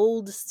this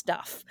old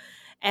stuff,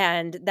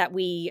 and that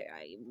we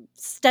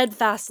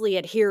steadfastly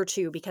adhere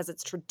to because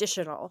it's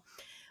traditional.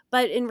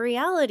 But in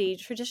reality,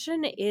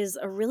 tradition is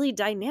a really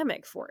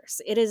dynamic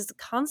force. It is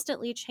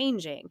constantly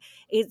changing.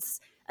 It's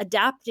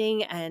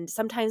adapting, and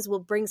sometimes we'll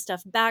bring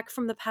stuff back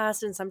from the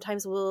past, and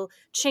sometimes we'll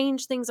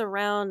change things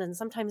around, and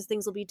sometimes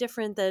things will be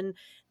different than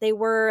they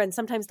were, and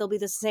sometimes they'll be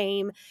the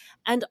same.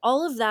 And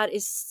all of that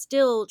is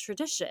still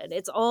tradition.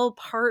 It's all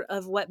part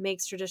of what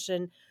makes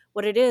tradition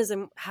what it is,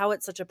 and how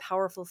it's such a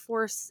powerful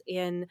force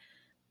in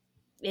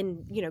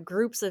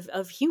groups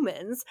of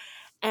humans.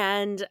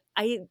 And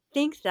I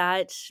think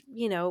that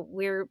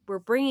we're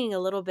bringing a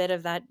little bit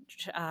of that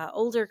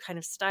older kind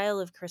of style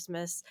of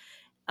Christmas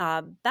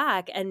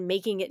back and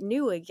making it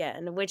new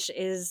again, which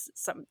is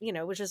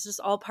just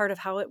all part of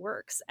how it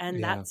works,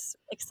 and that's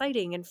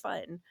exciting and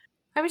fun.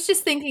 I was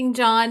just thinking,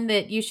 John,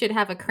 that you should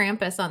have a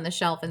Krampus on the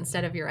shelf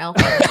instead of your elf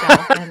on the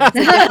shelf. And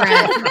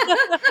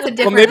it's a different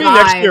Well, maybe vibe.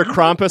 next year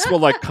Krampus will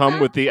like come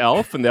with the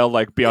elf, and they'll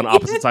like be on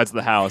opposite sides of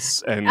the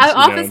house and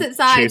opposite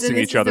sides, chasing and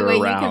this each other is the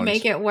way around. you can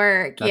make it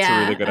work. That's a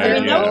really good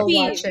idea. That would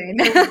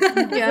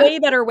be a way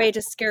better way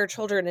to scare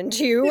children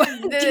into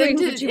doing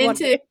what you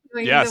want.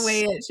 going Yes. the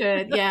way it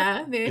should.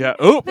 Yeah. Yeah.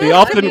 Oh, the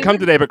elf didn't come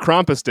today, but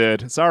Krampus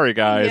did. Sorry,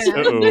 guys. Yeah.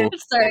 Uh-oh.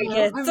 Sorry, Oh,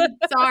 kids. I'm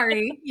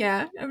sorry.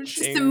 Yeah. Just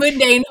the Shame.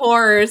 mundane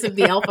horrors of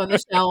the elf on the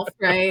shelf,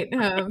 right?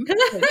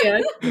 But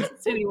yeah,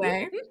 just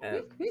anyway.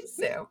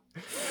 So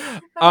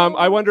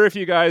I wonder if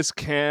you guys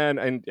can,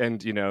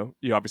 and you know,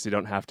 you obviously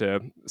don't have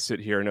to sit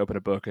here and open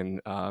a book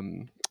and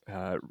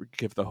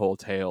give the whole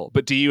tale.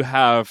 But do you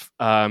have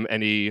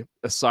any,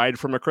 aside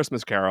from A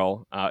Christmas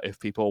Carol, if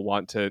people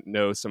want to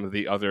know some of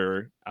the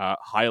other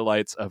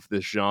highlights of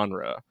this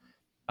genre?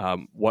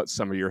 What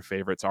some of your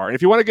favorites are, and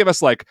if you want to give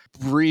us like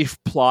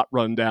brief plot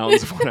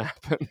rundowns of what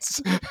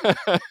happens,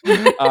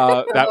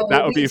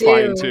 that would be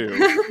fine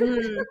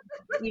too.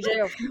 You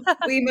do.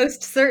 We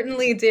most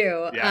certainly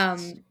do.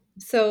 Yes.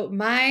 So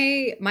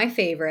my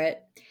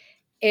favorite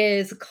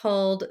is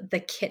called The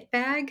Kit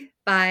Bag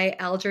by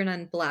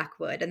Algernon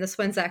Blackwood, and this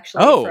one's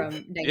actually from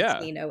yeah.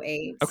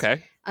 1908.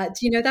 Okay. Do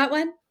you know that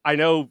one? I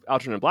know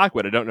Algernon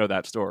Blackwood. I don't know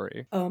that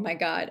story. Oh my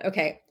God.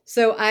 Okay.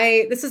 So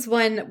this is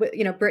one,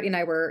 you know, Brittany and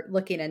I were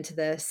looking into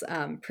this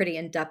pretty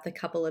in depth a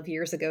couple of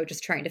years ago,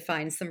 just trying to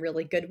find some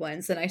really good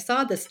ones. And I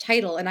saw this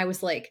title and I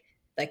was like,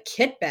 The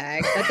Kit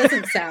Bag? That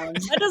doesn't sound...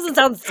 That doesn't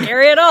sound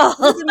scary at all.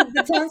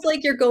 It sounds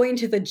like you're going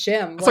to the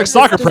gym. It's like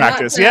soccer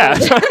practice. Yeah.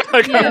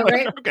 Yeah,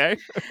 right? Okay.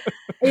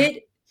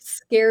 It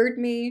scared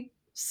me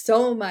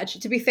so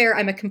much. To be fair,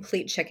 I'm a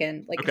complete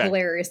chicken, like Okay.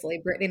 hilariously.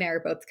 Brittany and I are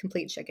both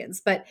complete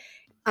chickens, but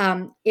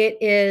it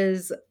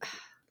is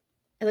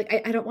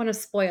like, I don't want to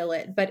spoil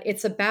it, but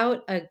it's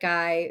about a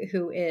guy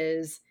who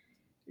is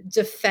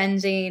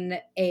defending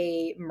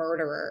a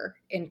murderer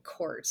in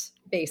court,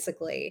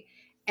 basically,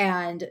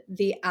 and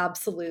the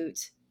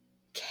absolute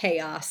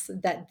chaos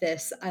that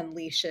this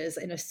unleashes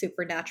in a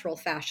supernatural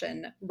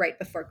fashion right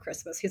before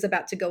Christmas. He's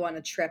about to go on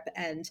a trip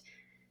and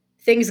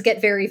things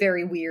get very,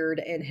 very weird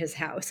in his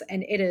house.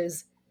 And it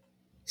is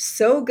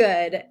so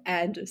good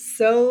and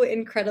so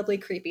incredibly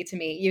creepy to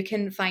me. You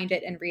can find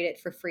it and read it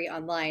for free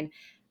online.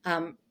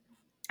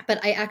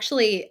 But I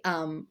actually,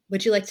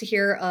 would you like to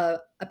hear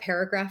a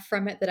paragraph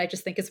from it that I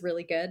just think is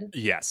really good?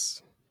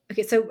 Yes.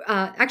 Okay, so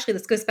actually,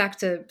 this goes back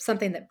to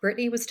something that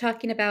Brittany was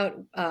talking about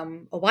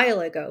a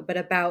while ago, but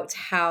about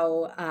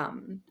how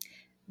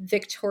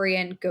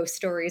Victorian ghost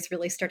stories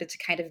really started to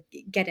kind of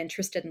get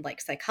interested in like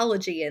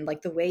psychology and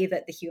like the way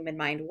that the human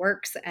mind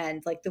works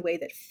and like the way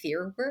that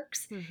fear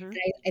works. Mm-hmm. And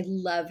I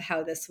love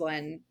how this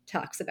one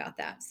talks about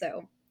that.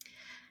 So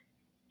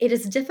it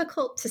is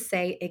difficult to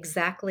say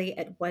exactly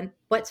at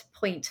what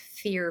point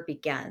fear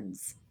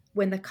begins,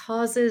 when the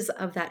causes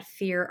of that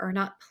fear are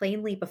not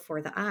plainly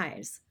before the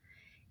eyes.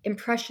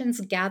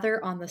 Impressions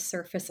gather on the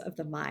surface of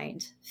the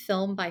mind,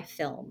 film by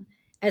film,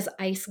 as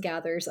ice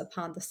gathers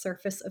upon the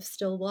surface of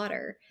still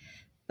water,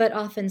 but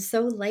often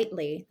so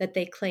lightly that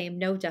they claim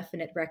no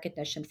definite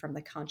recognition from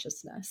the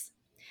consciousness.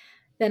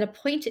 Then a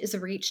point is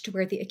reached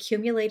where the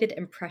accumulated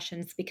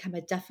impressions become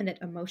a definite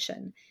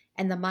emotion,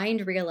 and the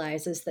mind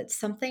realizes that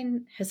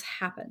something has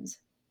happened.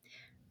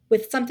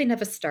 With something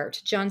of a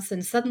start,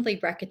 Johnson suddenly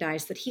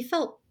recognized that he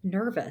felt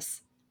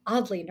nervous,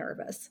 oddly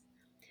nervous.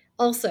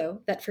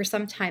 Also, that for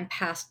some time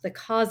past, the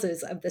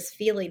causes of this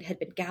feeling had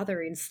been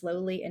gathering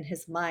slowly in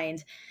his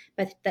mind,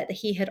 but that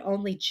he had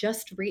only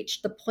just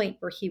reached the point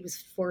where he was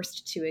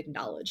forced to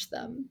acknowledge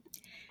them.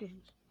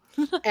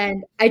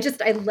 And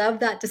I love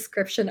that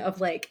description of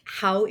like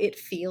how it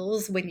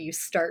feels when you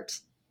start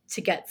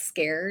to get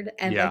scared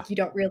and Yeah. like you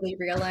don't really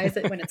realize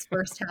it when it's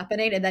first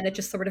happening. And then it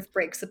just sort of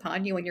breaks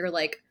upon you and you're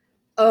like,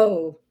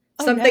 oh,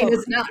 something no.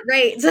 is not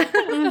right.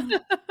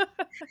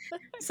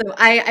 So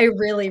I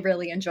really,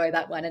 really enjoy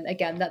that one. And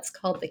again, that's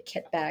called The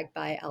Kit Bag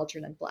by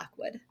Algernon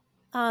Blackwood.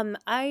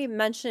 I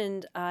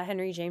mentioned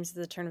Henry James'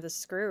 The Turn of the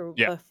Screw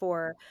Yeah.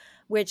 before,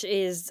 which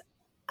is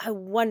a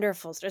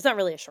wonderful story. It's not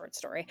really a short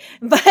story,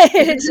 but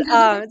it's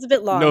a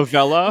bit long.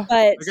 Novella, but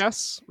I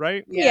guess,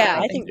 right? yeah,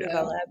 I I think think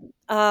so.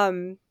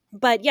 novella.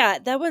 But yeah,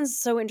 that one's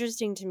so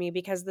interesting to me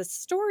because the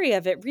story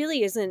of it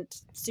really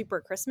isn't super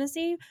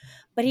Christmassy,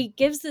 but he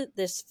gives it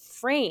this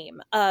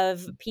frame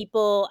of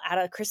people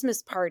at a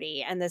Christmas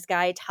party and this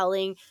guy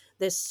telling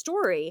this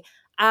story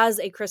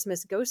as a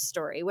Christmas ghost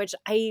story, which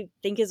I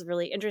think is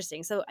really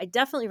interesting. So I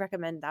definitely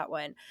recommend that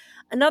one.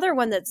 Another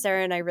one that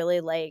Sarah and I really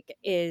like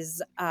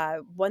is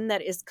one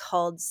that is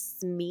called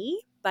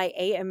Smee by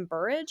A.M.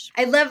 Burridge.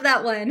 I love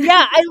that one.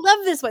 Yeah, I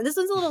love this one. This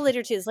one's a little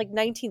later too. It's like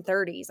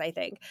 1930s, I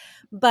think.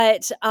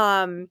 But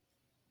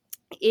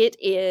it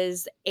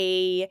is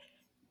a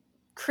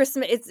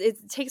Christmas.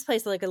 It takes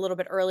place like a little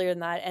bit earlier than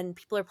that, and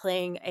people are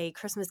playing a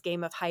Christmas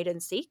game of hide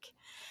and seek,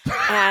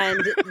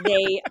 and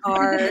they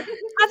are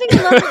having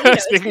a lovely.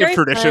 Speaking of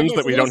traditions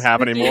that we don't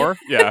have anymore,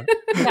 yeah,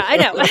 yeah, I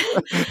know.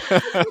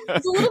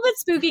 It's a little bit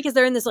spooky because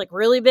they're in this like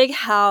really big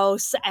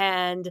house,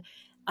 and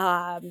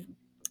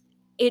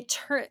it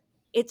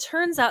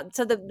turns out,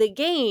 so the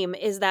game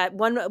is that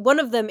one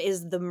of them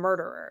is the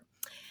murderer,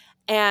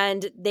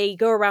 and they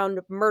go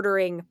around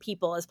murdering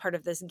people as part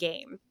of this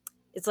game.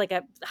 it's like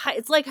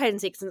hide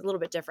and seek, it's a little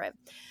bit different.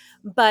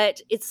 But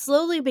it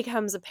slowly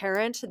becomes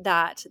apparent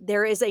that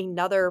there is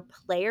another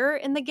player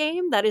in the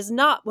game that is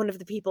not one of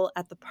the people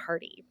at the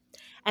party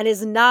and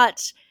is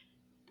not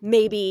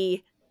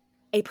maybe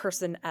a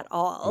person at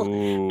all.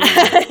 Ooh.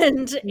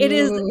 And it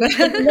is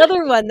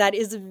another one that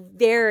is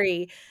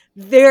very,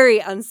 very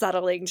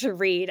unsettling to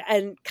read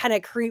and kind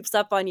of creeps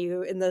up on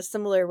you in the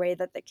similar way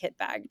that the kit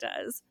bag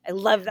does. I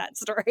love that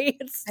story.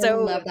 It's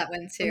so I love that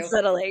one too.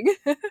 unsettling.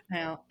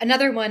 Now,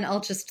 another one I'll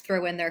just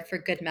throw in there for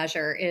good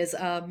measure is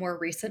a more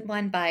recent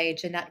one by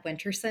Jeanette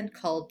Winterson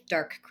called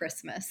Dark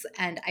Christmas.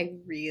 And I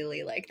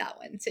really like that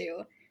one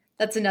too.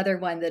 That's another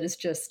one that is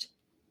just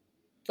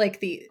like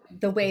the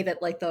way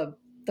that like the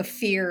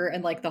fear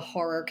and like the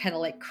horror kind of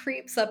like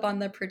creeps up on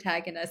the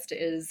protagonist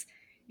is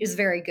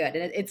very good.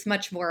 And it's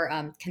much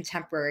more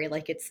contemporary.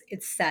 Like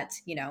it's set,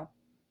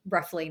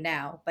 roughly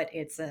now, but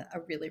it's a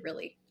really,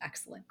 really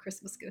excellent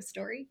Christmas ghost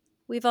story.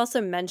 We've also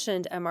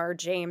mentioned M.R.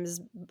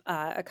 James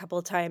a couple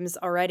of times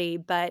already,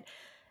 but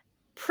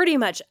pretty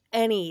much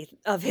any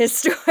of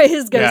his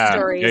ghost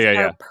stories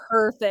are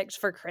perfect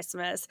for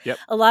Christmas. Yep.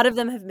 A lot of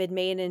them have been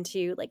made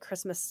into like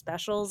Christmas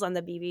specials on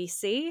the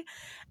BBC,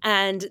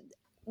 and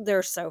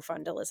they're so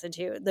fun to listen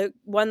to. The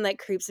one that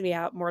creeps me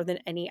out more than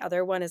any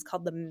other one is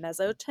called the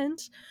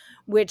Mezzotint,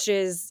 which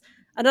is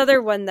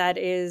another one that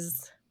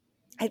is...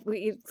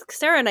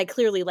 Sarah and I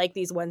clearly like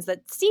these ones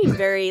that seem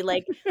very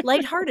like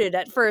lighthearted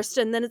at first,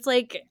 and then it's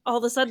like all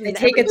of a sudden they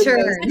take a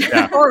turn.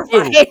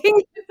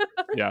 Horrifying.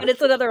 Yeah. But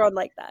it's another one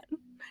like that.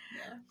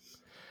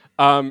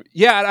 And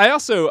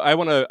I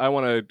want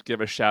to give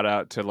a shout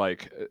out to,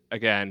 like,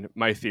 again,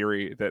 my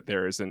theory that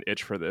there is an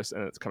itch for this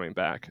and it's coming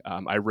back.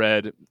 I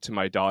read to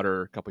my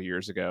daughter a couple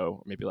years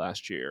ago, maybe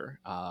last year,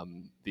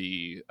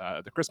 the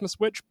Christmas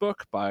Witch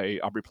book by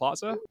Aubrey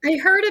Plaza. I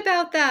heard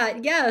about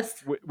that.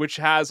 Yes, which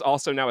has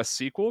also now a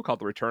sequel called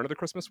The Return of the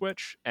Christmas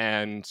Witch,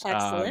 and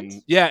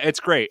excellent.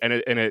 It's great, and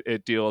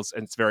it deals,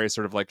 and it's very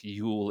sort of like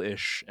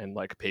Yule-ish and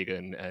like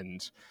pagan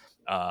and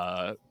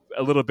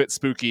a little bit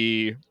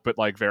spooky, but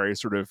like very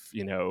sort of,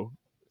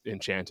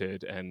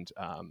 enchanted and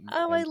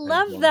I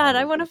love that.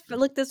 I want to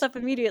look this up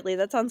immediately.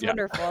 That sounds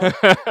wonderful.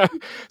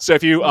 So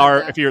if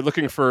you're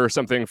looking for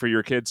something for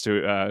your kids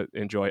to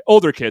enjoy,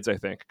 older kids, I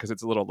think, because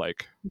it's a little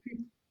like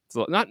it's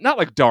not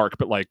like dark,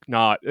 but like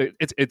not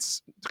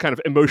it's kind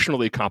of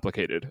emotionally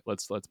complicated.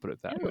 Let's put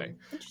it that way.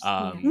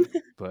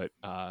 But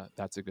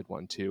that's a good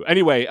one too.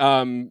 Anyway,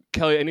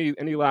 Kelly,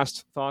 any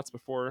last thoughts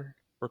before?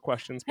 Or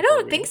questions? I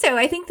don't think so.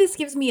 I think this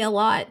gives me a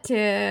lot to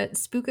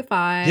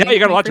spookify. Yeah, you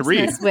got a lot to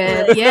read.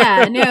 With.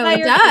 Yeah, no,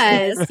 it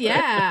does.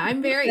 Yeah,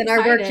 I'm very excited.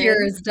 And our work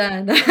here is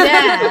done.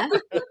 Yeah.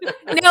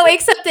 No,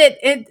 except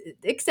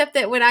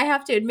that what I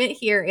have to admit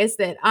here is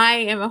that I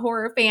am a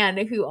horror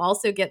fan who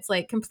also gets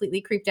like completely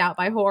creeped out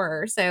by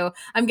horror. So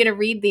I'm going to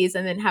read these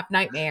and then have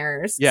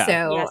nightmares. Yeah.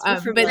 So,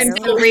 yes, but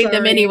still read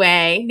them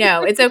anyway.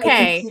 No, it's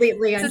okay. I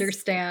completely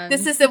understand.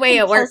 This is the way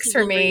it works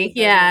for me.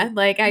 Yeah,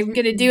 like I'm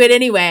going to do it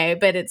anyway,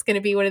 but it's going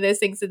to be one of those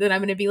things that then I'm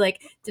going to be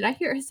like, did I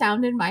hear a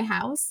sound in my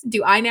house?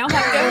 Do I now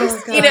have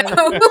ghosts?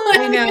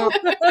 I know.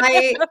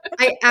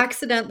 I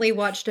accidentally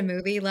watched a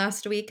movie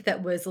last week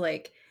that was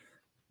like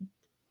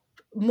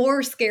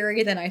more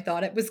scary than I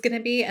thought it was going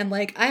to be, and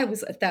like I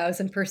was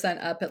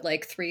 1,000% up at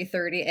like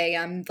 3:30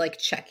 a.m. like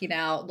checking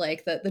out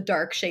like the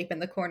dark shape in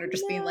the corner,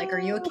 just being like, "Are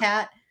you a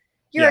cat?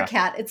 You're a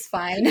cat. It's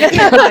fine."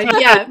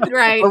 Yeah,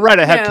 right. Or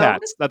red-head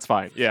cats. That's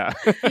fine. Yeah.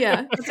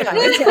 Yeah, it's fine.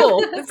 It's cool.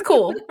 It's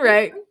cool,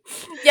 right?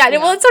 Yeah,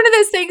 well, it's one of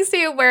those things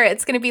too where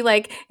it's going to be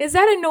like, is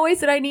that a noise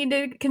that I need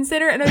to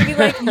consider? And I'll be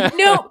like,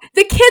 no,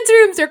 the kids'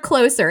 rooms are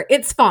closer.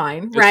 It's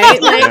fine,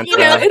 right? Like,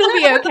 it'll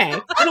be okay.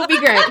 It'll be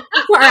great.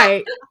 All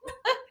right.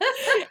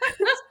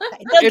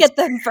 They'll get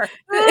them first.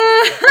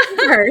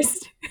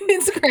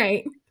 It's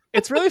great.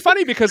 It's really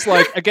funny because,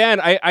 like,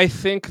 again, I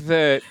think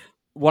that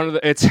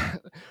it's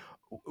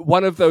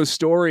one of those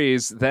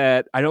stories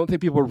that I don't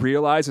think people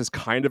realize is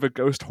kind of a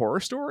ghost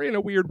horror story in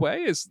a weird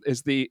way. Is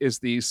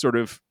the sort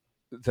of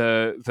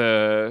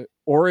the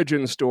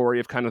origin story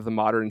of kind of the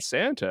modern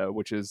Santa,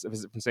 which is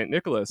from St.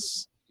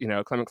 Nicholas,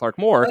 Clement Clark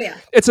Moore. Oh, yeah.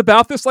 It's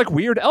about this like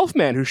weird elf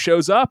man who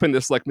shows up in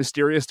this like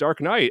mysterious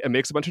dark night and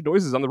makes a bunch of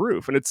noises on the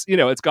roof, and it's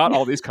it's got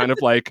all these kind of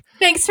like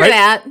thanks for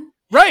that.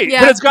 Right.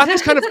 Yeah. But it's got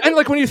this kind of, and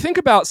like when you think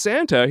about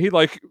Santa, he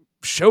like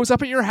shows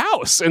up at your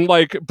house and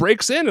like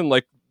breaks in and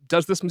like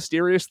does this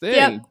mysterious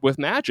thing with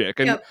magic,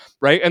 and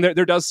right, and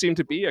there does seem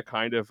to be a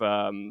kind of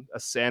a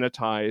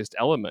sanitized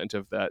element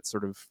of that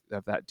sort of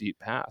that deep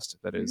past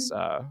that is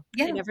I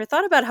never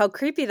thought about how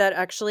creepy that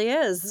actually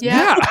is.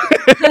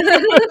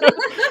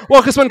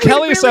 Well, because when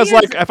Kelly really says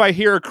like, if I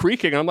hear a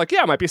creaking, I'm like,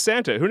 yeah, it might be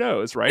Santa, who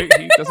knows, right?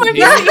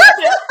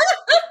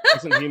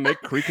 Doesn't he make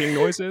creaking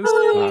noises?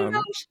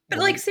 But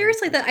like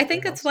seriously, I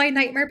think that's why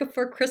Nightmare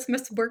Before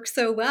Christmas works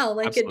so well.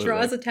 Like Absolutely. It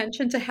draws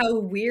attention to how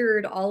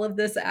weird all of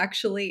this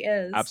actually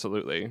is.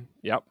 Absolutely.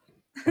 Yep.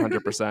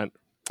 100%.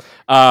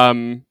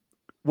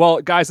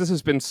 Well, guys, this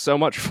has been so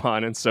much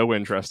fun and so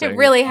interesting. It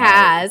really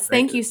has.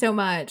 Thank you so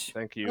much.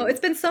 Thank you. Oh, it's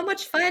been so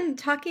much fun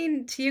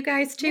talking to you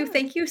guys too. Yeah.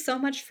 Thank you so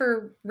much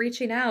for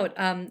reaching out.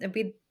 And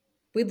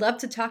we'd love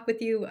to talk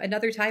with you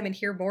another time and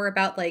hear more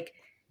about like,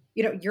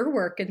 you know, your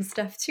work and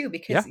stuff too,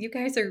 because you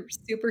guys are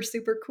super,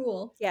 super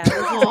cool. Yeah, this is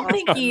Oh,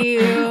 thank awesome.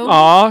 you.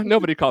 Aw,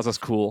 nobody calls us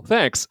cool.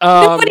 Thanks.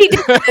 Nobody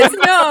does.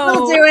 No,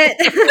 We'll do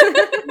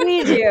it.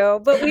 We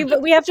do, but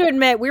we have to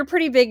admit we're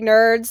pretty big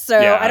nerds, so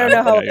Yeah, I don't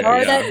know how yeah, far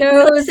yeah. that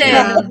goes. Listen,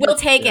 Yeah. we'll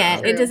take Yeah.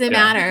 it. It doesn't Yeah.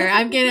 matter.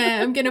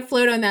 I'm gonna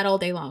float on that all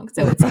day long.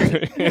 So it's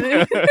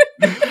great.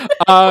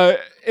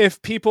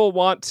 If people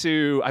want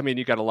to, I mean,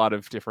 you got a lot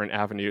of different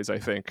avenues, I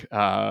think,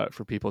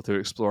 for people to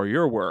explore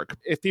your work.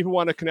 If people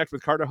want to connect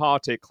with Carter Hall,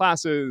 take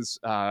classes,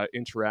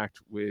 interact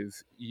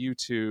with you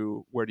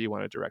two, where do you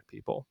want to direct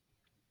people?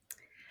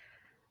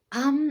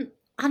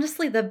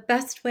 Honestly, the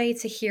best way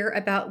to hear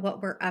about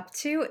what we're up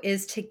to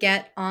is to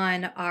get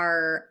on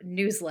our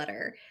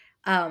newsletter.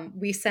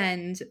 We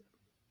send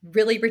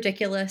really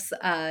ridiculous,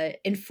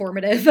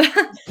 informative,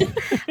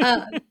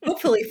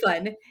 hopefully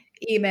fun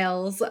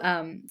emails.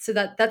 So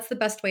that's the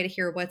best way to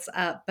hear what's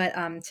up. But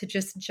to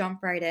just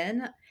jump right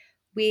in,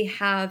 we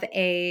have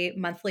a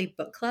monthly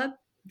book club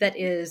that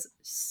is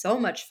so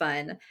much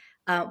fun.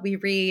 We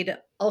read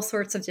all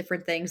sorts of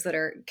different things that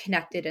are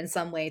connected in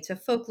some way to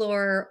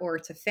folklore or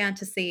to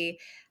fantasy.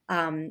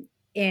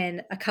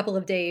 In a couple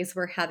of days,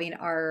 we're having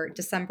our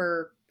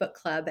December book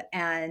club,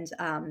 and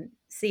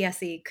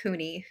CSE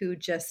Cooney, who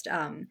just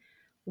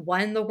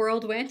won the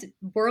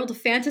World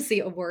Fantasy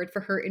Award for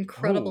her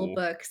incredible Oh.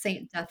 book,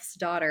 Saint Death's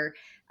Daughter,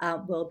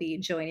 will be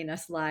joining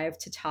us live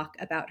to talk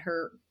about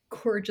her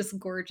gorgeous,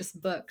 gorgeous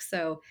book.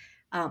 So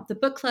the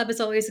book club is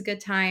always a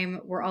good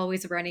time. We're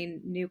always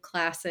running new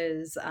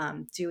classes,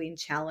 doing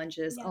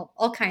challenges,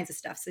 all kinds of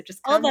stuff. So just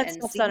All come that and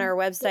stuff's see on our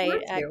what we're website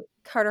up at to.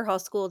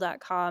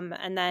 carterhallschool.com.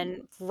 And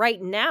then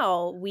right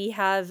now we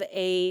have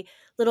a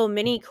little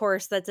mini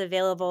course that's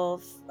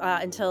available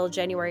until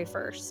January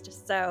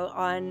 1st. So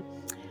on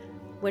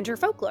winter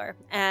folklore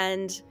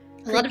and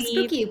A lot of creepy-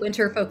 spooky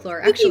winter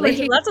folklore, spooky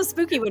actually. lots of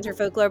spooky winter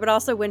folklore, but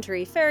also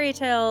wintry fairy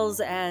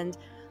tales and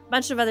a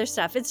bunch of other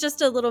stuff. It's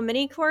just a little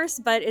mini course,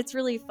 but it's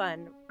really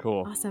fun.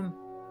 Cool. Awesome.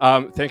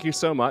 Thank you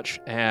so much,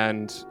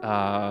 and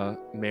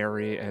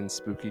Merry and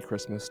Spooky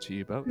Christmas to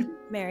you both.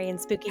 Merry and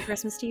spooky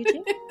Christmas to you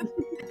too.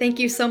 Thank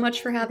you so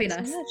much for having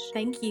Thanks us. so much.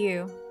 Thank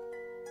you.